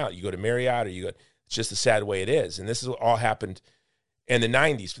up and out. You go to Marriott it's just the sad way it is. And this is all happened in the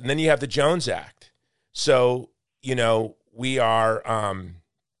 90s. And then you have the Jones Act. So, we are,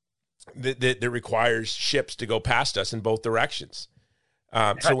 that requires ships to go past us in both directions.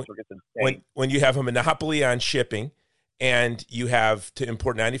 So when you have a monopoly on shipping and you have to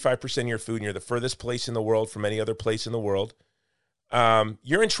import 95% of your food, and you're the furthest place in the world from any other place in the world,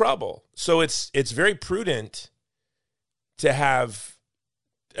 you're in trouble. So it's very prudent to have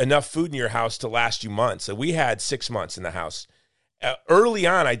enough food in your house to last you months. So we had 6 months in the house. Early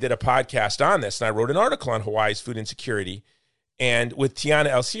on, I did a podcast on this, and I wrote an article on Hawaii's food insecurity. And with Tiana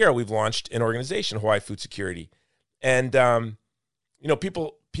El Sierra, we've launched an organization, Hawaii Food Security. And,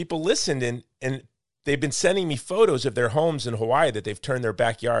 people listened, and they've been sending me photos of their homes in Hawaii that they've turned their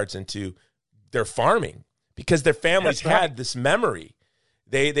backyards into their farming because their families had this memory.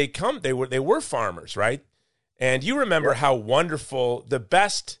 They were farmers, right? And you remember how wonderful the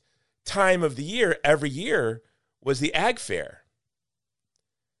best time of the year every year was the Ag Fair.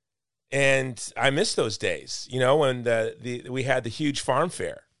 And I miss those days, when we had the huge farm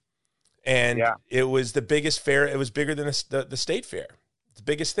fair. And it was the biggest fair. It was bigger than the state fair. It's the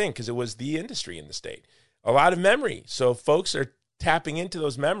biggest thing because it was the industry in the state. A lot of memory. So folks are tapping into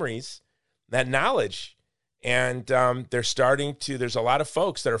those memories, that knowledge. And they're starting to, there's a lot of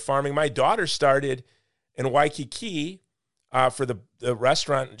folks that are farming. My daughter started in Waikiki for the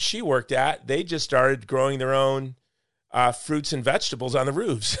restaurant she worked at. They just started growing their own fruits and vegetables on the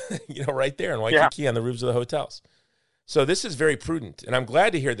roofs, right there in Waikiki on the roofs of the hotels. So this is very prudent. And I'm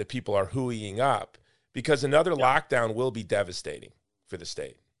glad to hear that people are hooeying up because another lockdown will be devastating for the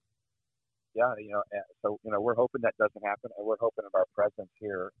state. Yeah, so we're hoping that doesn't happen, and we're hoping of our presence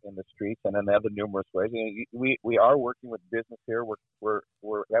here in the streets and in the other numerous ways. We are working with business here. We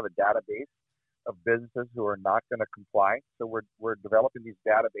have a database of businesses who are not going to comply. So we're developing these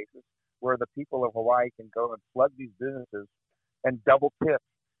databases where the people of Hawaii can go and flood these businesses and double tip,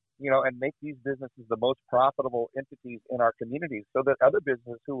 and make these businesses the most profitable entities in our communities, so that other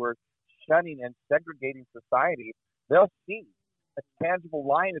businesses who are shunning and segregating society, they'll see a tangible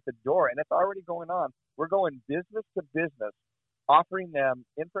line at the door, and it's already going on. We're going business to business, offering them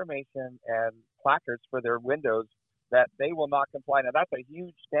information and placards for their windows that they will not comply. Now, that's a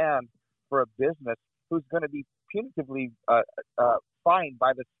huge stand for a business who's going to be punitively fined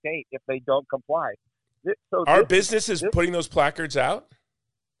by the state if they don't comply. Our business is putting those placards out?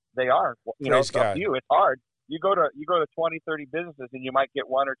 They are. Praise God. It's hard. You go to 20, 30 businesses, and you might get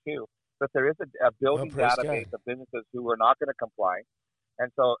one or two. But there is a building database of businesses who are not going to comply.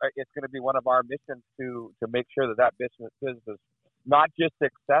 And so it's going to be one of our missions to make sure that business is not just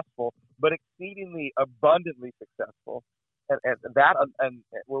successful, but exceedingly abundantly successful. And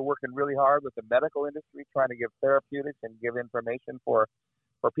we're working really hard with the medical industry, trying to give therapeutics and give information for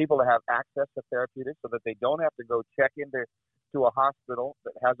people to have access to therapeutics so that they don't have to go check into a hospital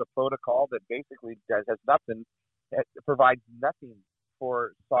that has a protocol that basically has nothing, provides nothing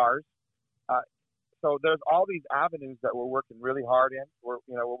for SARS. So there's all these avenues that we're working really hard in. We'll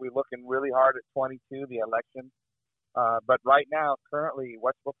be looking really hard at 22, the election. But right now, currently,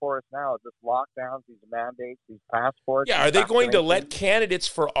 what's before us now is this lockdowns, these mandates, these passports. Yeah, are they going to let candidates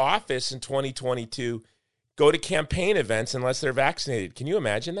for office in 2022 go to campaign events unless they're vaccinated? Can you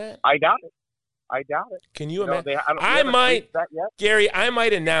imagine that? I doubt it. Can you imagine? Gary, I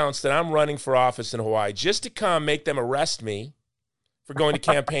might announce that I'm running for office in Hawaii just to come make them arrest me for going to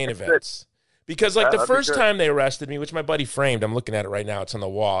campaign events. Because the first time they arrested me, which my buddy framed, I'm looking at it right now, it's on the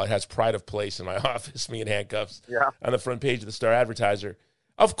wall. It has pride of place in my office, me in handcuffs on the front page of the Star-Advertiser.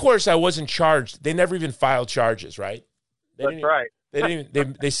 Of course, I wasn't charged. They never even filed charges, right? That's right.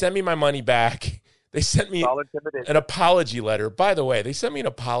 They sent me my money back. They sent me an apology letter. By the way, they sent me an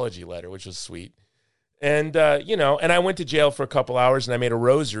apology letter, which was sweet. And, and I went to jail for a couple hours, and I made a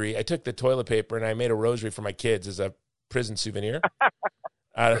rosary. I took the toilet paper, and I made a rosary for my kids as a prison souvenir.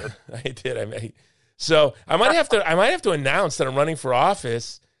 I did. So I might have to announce that I'm running for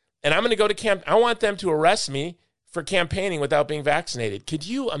office, and I'm going to go to camp. I want them to arrest me for campaigning without being vaccinated. Could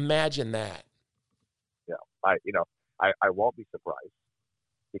you imagine that? Yeah, I won't be surprised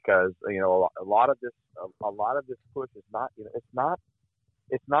because a lot of this push is not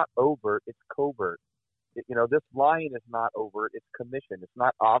it's not overt, it's covert. This lying is not overt, it's commissioned. It's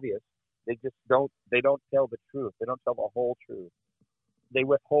not obvious. They don't tell the truth. They don't tell the whole truth. They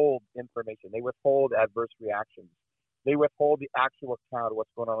withhold information. They withhold adverse reactions. They withhold the actual account of what's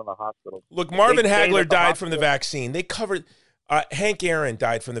going on in the hospitals. Look, Marvin Hagler died from the vaccine. They covered Hank Aaron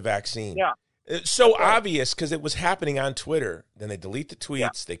died from the vaccine. Yeah. It's so obvious because it was happening on Twitter. Then they delete the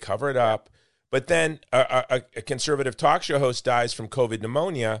tweets. They cover it up. But then a conservative talk show host dies from COVID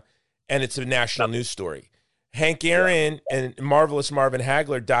pneumonia, and it's a national news story. Hank Aaron and marvelous Marvin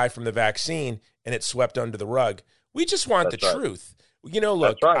Hagler died from the vaccine, and it's swept under the rug. We just want the truth.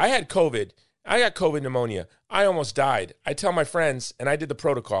 Look, I had COVID. I got COVID pneumonia. I almost died. I tell my friends, and I did the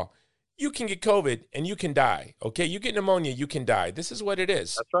protocol, you can get COVID and you can die. Okay, you get pneumonia, you can die. This is what it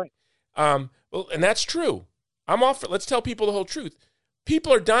is. That's right. Well, and that's true. I'm off. Let's tell people the whole truth.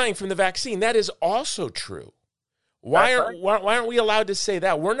 People are dying from the vaccine. That is also true. Why aren't we allowed to say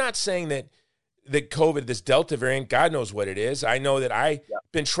that? We're not saying that COVID, this Delta variant, God knows what it is. I know that I've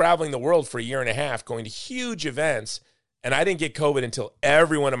been traveling the world for a year and a half, going to huge events, and I didn't get COVID until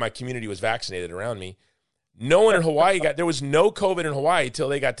everyone in my community was vaccinated around me. No one in Hawaii there was no COVID in Hawaii until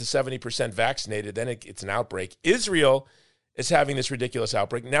they got to 70% vaccinated. Then it's an outbreak. Israel is having this ridiculous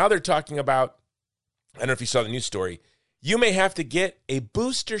outbreak. Now they're talking about, I don't know if you saw the news story, you may have to get a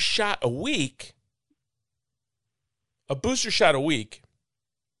booster shot a week. A booster shot a week.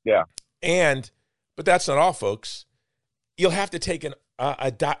 Yeah. But that's not all, folks. You'll have to take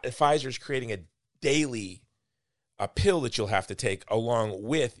Pfizer's creating a daily pill that you'll have to take along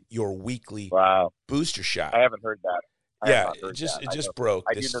with your weekly booster shot. I haven't heard that. It just broke.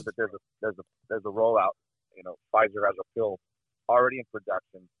 I do know that there's a rollout. You know, Pfizer has a pill already in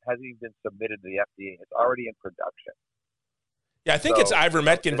production. Hasn't even been submitted to the FDA. It's already in production. Yeah, I think it's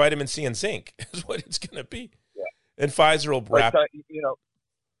ivermectin, vitamin C, and zinc is what it's going to be. Yeah. And Pfizer will wrap.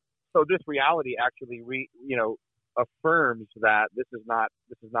 So this reality actually, affirms that this is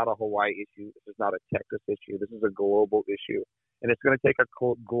not a Hawaii issue. This is not a Texas issue. This is a global issue, and it's going to take a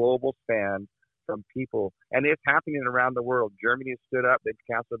global stand from people. And it's happening around the world. Germany has stood up. They've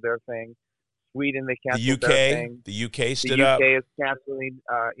canceled their thing. Sweden, they canceled their thing. The UK stood up. The UK is canceling.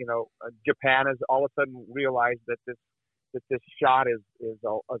 Japan has all of a sudden realized that this shot is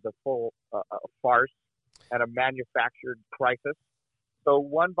a full farce and a manufactured crisis. So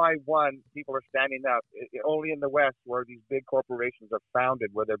one by one, people are standing up. Only in the West, where these big corporations are founded,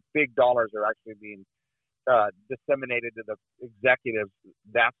 where their big dollars are actually being disseminated to the executives,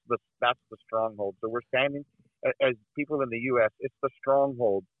 that's the stronghold. So we're standing as people in the U.S. It's the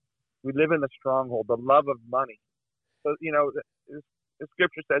stronghold. We live in the stronghold, the love of money. So the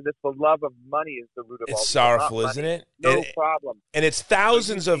scripture says it's the love of money is the root of all. It's sorrowful, isn't it? No problem. And it's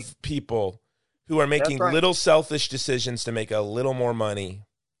thousands of people who are making little selfish decisions to make a little more money.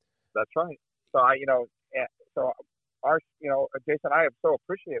 That's right. So Jason, I so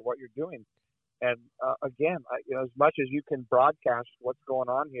appreciate what you're doing. And again, as much as you can broadcast what's going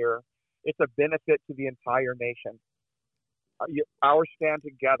on here, it's a benefit to the entire nation. Our stand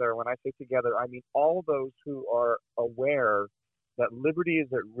together, when I say together, I mean all those who are aware that liberty is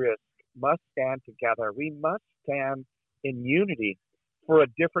at risk must stand together. We must stand in unity for a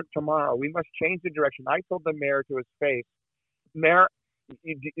different tomorrow. We must change the direction. I told the mayor to his face, Mayor,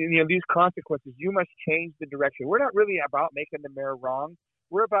 these consequences, you must change the direction. We're not really about making the mayor wrong.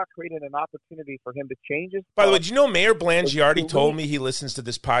 We're about creating an opportunity for him to change his. By the way, do you know Mayor Blangiardi told me he listens to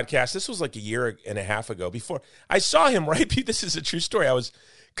this podcast? This was like a year and a half ago. Before I saw him, right? This is a true story. I was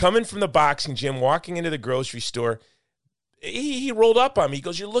coming from the boxing gym, walking into the grocery store. He rolled up on me. He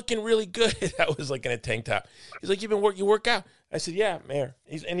goes, "You're looking really good." I was like in a tank top. He's like, you work out?" I said, "Yeah, Mayor."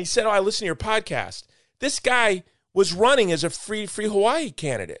 And he said, "Oh, I listen to your podcast." This guy was running as a free Hawaii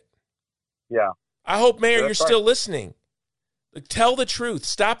candidate. Yeah. I hope, Mayor, you're still listening. Tell the truth.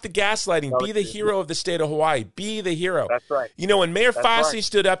 Stop the gaslighting. Be the hero of the state of Hawaii. Be the hero. That's right. When Mayor Fossey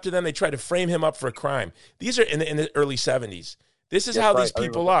stood up to them, they tried to frame him up for a crime. These are in the early 70s. This is how these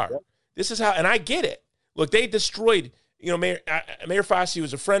people are. Yep. This is how, and I get it. Look, they destroyed, Mayor Fossey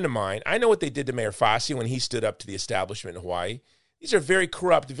was a friend of mine. I know what they did to Mayor Fossey when he stood up to the establishment in Hawaii. These are very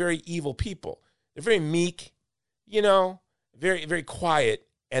corrupt, very evil people. They're very meek, very, very quiet,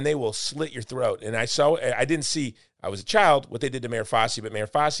 and they will slit your throat. And I didn't see, I was a child, what they did to Mayor Fossey, but Mayor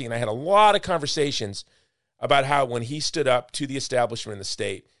Fossey and I had a lot of conversations about how when he stood up to the establishment in the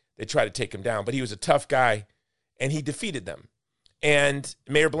state, they tried to take him down. But he was a tough guy, and he defeated them. And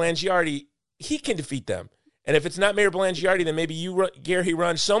Mayor Blangiardi, he can defeat them. And if it's not Mayor Blangiardi, then maybe you, Gary,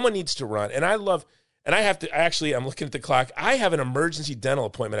 run. Someone needs to run. And I'm looking at the clock. I have an emergency dental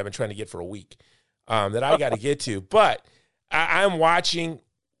appointment I've been trying to get for a week that I got to get to. But I'm watching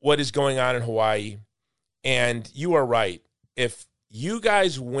what is going on in Hawaii. And you are right. If you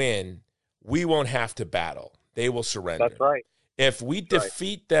guys win, we won't have to battle. They will surrender. That's right. If we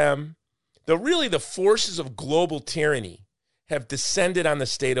defeat them, the forces of global tyranny have descended on the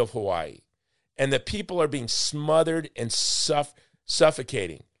state of Hawaii. And the people are being smothered and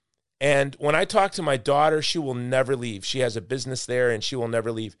suffocating. And when I talk to my daughter, she will never leave. She has a business there, and she will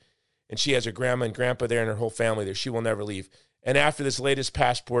never leave. And she has her grandma and grandpa there and her whole family there. She will never leave. And after this latest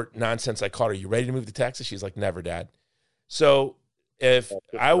passport nonsense, I called her, "You ready to move to Texas?" She's like, "Never, Dad." So if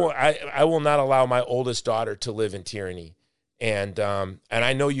I will not allow my oldest daughter to live in tyranny. And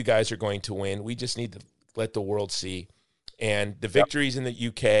I know you guys are going to win. We just need to let the world see. And the victories in the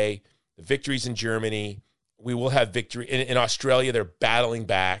UK, The victories in Germany. We will have victory in Australia. They're battling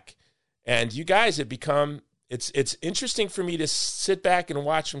back. And you guys have become, it's interesting for me to sit back and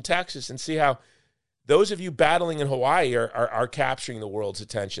watch from Texas and see how those of you battling in Hawaii are capturing the world's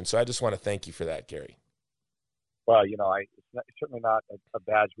attention. So I just want to thank you for that, Gary. Well, it's certainly not a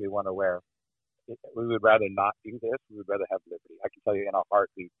badge we want to wear. We would rather not do this. We would rather have liberty. I can tell you in a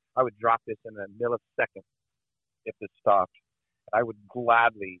heartbeat. I would drop this in a millisecond if this stopped. I would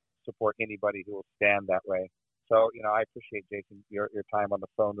gladly support anybody who will stand that way. So, I appreciate, Jason, your time on the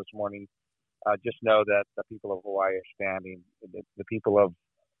phone this morning. Just know that the people of Hawaii are standing. The people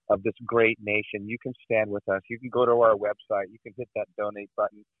of this great nation, you can stand with us. You can go to our website. You can hit that donate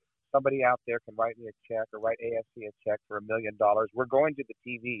button. Somebody out there can write me a check or write AFC a check for $1 million. We're going to the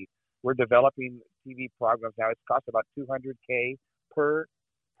TV. We're developing TV programs now. It's cost about $200K per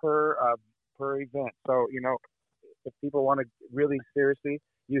event. So, if people want to really seriously,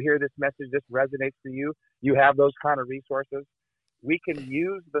 you hear this message, this resonates for you, you have those kind of resources, we can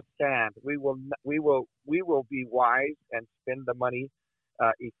use the stand. We will be wise and spend the money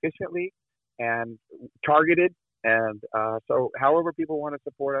efficiently and targeted. And so however people want to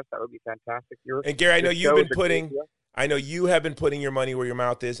support us, that would be fantastic. And Gary, I know you have been putting your money where your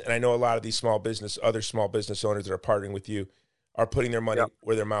mouth is, and I know a lot of these other small business owners that are partnering with you are putting their money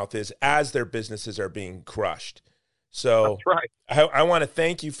where their mouth is as their businesses are being crushed. So that's right. I want to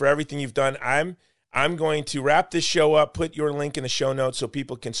thank you for everything you've done. I'm going to wrap this show up, put your link in the show notes so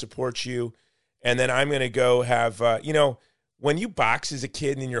people can support you, and then I'm going to go have, when you box as a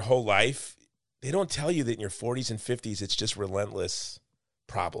kid and in your whole life, they don't tell you that in your 40s and 50s it's just relentless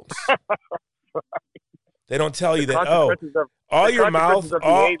problems. They don't tell you that, all your mouth,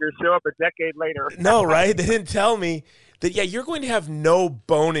 behavior show up a decade later. No, right? They didn't tell me that, you're going to have no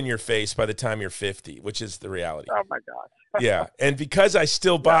bone in your face by the time you're 50, which is the reality. Oh, my gosh. Yeah, and because I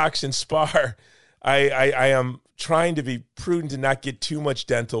still box and spar, I am trying to be prudent and not get too much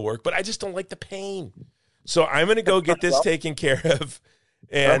dental work, but I just don't like the pain. So I'm going to go get this taken care of.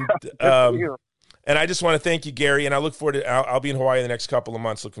 And and I just want to thank you, Gary, and I look forward to I'll be in Hawaii in the next couple of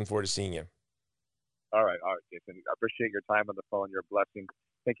months. Looking forward to seeing you. All right, Jason. I appreciate your time on the phone. You're a blessing.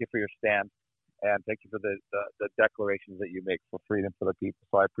 Thank you for your stand, and thank you for the declarations that you make for freedom for the people.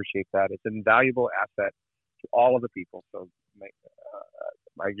 So I appreciate that. It's an invaluable asset to all of the people. So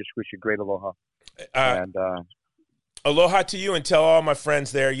I just wish you great aloha. Aloha to you, and tell all my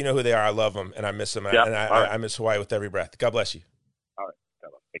friends there, you know who they are. I love them, and I miss them, and I miss Hawaii with every breath. God bless you. All right.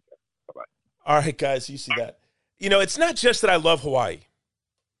 Take care. Bye-bye. All right, guys, you see that. It's not just that I love Hawaii.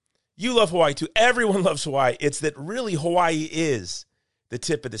 You love Hawaii, too. Everyone loves Hawaii. It's that really Hawaii is the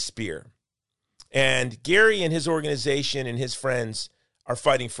tip of the spear. And Gary and his organization and his friends are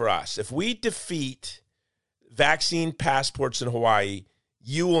fighting for us. If we defeat vaccine passports in Hawaii,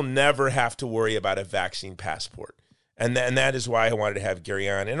 you will never have to worry about a vaccine passport. And that is why I wanted to have Gary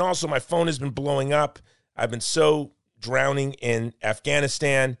on. And also, my phone has been blowing up. I've been so drowning in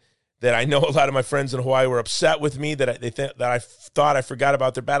Afghanistan that I know a lot of my friends in Hawaii were upset with me that I thought I forgot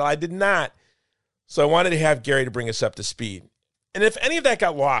about their battle. I did not. So I wanted to have Gary to bring us up to speed. And if any of that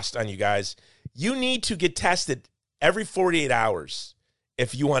got lost on you guys, you need to get tested every 48 hours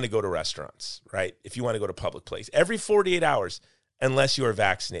if you want to go to restaurants, right? If you want to go to public place. Every 48 hours, unless you are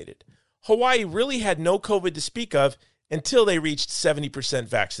vaccinated. Hawaii really had no COVID to speak of until they reached 70%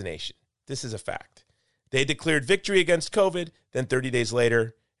 vaccination. This is a fact. They declared victory against COVID, then 30 days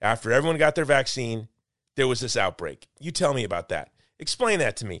later, after everyone got their vaccine, there was this outbreak. You tell me about that. Explain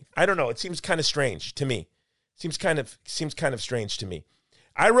that to me. I don't know. It seems kind of strange to me. Seems kind of strange to me.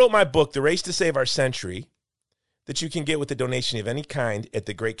 I wrote my book, The Race to Save Our Century, that you can get with a donation of any kind at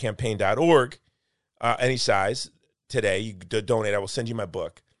thegreatcampaign.org, any size today. You donate. I will send you my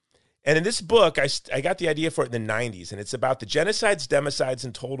book. And in this book, I got the idea for it in the 90s, and it's about the genocides, democides,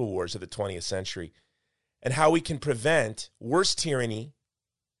 and total wars of the 20th century and how we can prevent worse tyranny,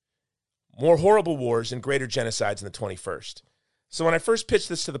 more horrible wars, and greater genocides in the 21st. So when I first pitched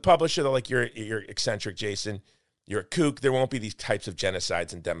this to the publisher, they're like, you're eccentric, Jason. You're a kook. There won't be these types of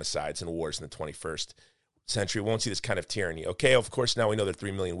genocides and democides and wars in the 21st century. We won't see this kind of tyranny. Okay, of course, now we know there are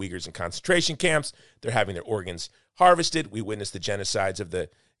 3 million Uyghurs in concentration camps. They're having their organs harvested. We witnessed the genocides of the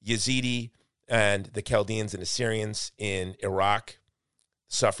Yazidi and the Chaldeans and Assyrians in Iraq,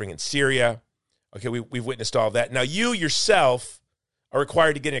 suffering in Syria. Okay, we've witnessed all of that. Now you yourself are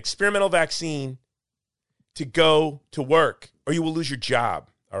required to get an experimental vaccine to go to work, or you will lose your job,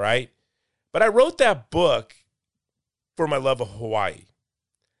 all right? But I wrote that book for my love of Hawaii.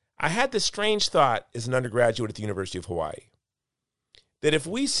 I had this strange thought as an undergraduate at the University of Hawaii that if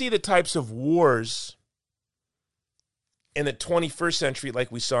we see the types of wars in the 21st century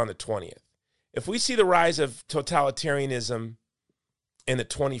like we saw in the 20th. If we see the rise of totalitarianism in the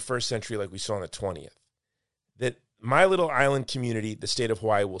 21st century like we saw in the 20th, that my little island community, the state of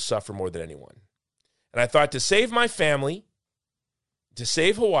Hawaii, will suffer more than anyone. And I thought, to save my family, to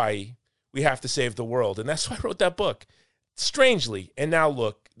save Hawaii, we have to save the world. And that's why I wrote that book. Strangely, and now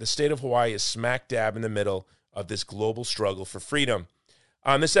look, the state of Hawaii is smack dab in the middle of this global struggle for freedom.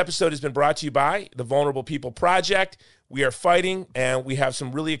 This episode has been brought to you by the Vulnerable People Project. We are fighting, and we have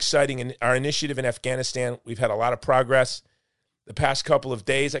some really exciting in our initiative in Afghanistan. We've had a lot of progress the past couple of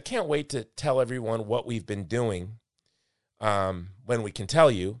days. I can't wait to tell everyone what we've been doing when we can tell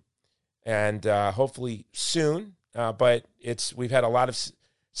you, and hopefully soon. But we've had a lot of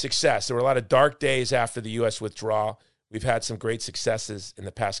success. There were a lot of dark days after the U.S. withdrawal. We've had some great successes in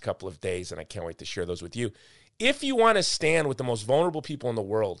the past couple of days, and I can't wait to share those with you. If you want to stand with the most vulnerable people in the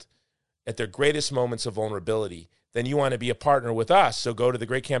world at their greatest moments of vulnerability, then you want to be a partner with us. So go to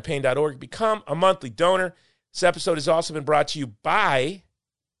thegreatcampaign.org, become a monthly donor. This episode has also been brought to you by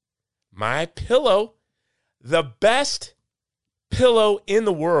MyPillow, the best pillow in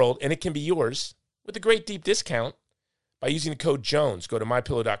the world, and it can be yours with a great deep discount by using the code Jones. Go to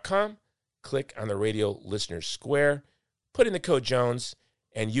mypillow.com, click on the radio listeners square, put in the code Jones,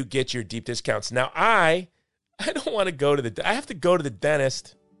 and you get your deep discounts. Now, I don't want to go to I have to go to the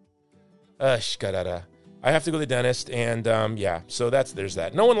dentist. I have to go to the dentist, and so there's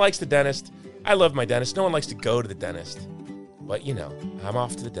that. No one likes the dentist. I love my dentist. No one likes to go to the dentist. But, I'm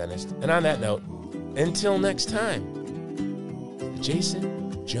off to the dentist. And on that note, until next time, the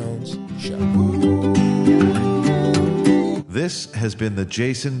Jason Jones Show. This has been The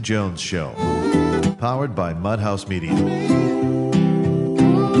Jason Jones Show, powered by Mudhouse Media.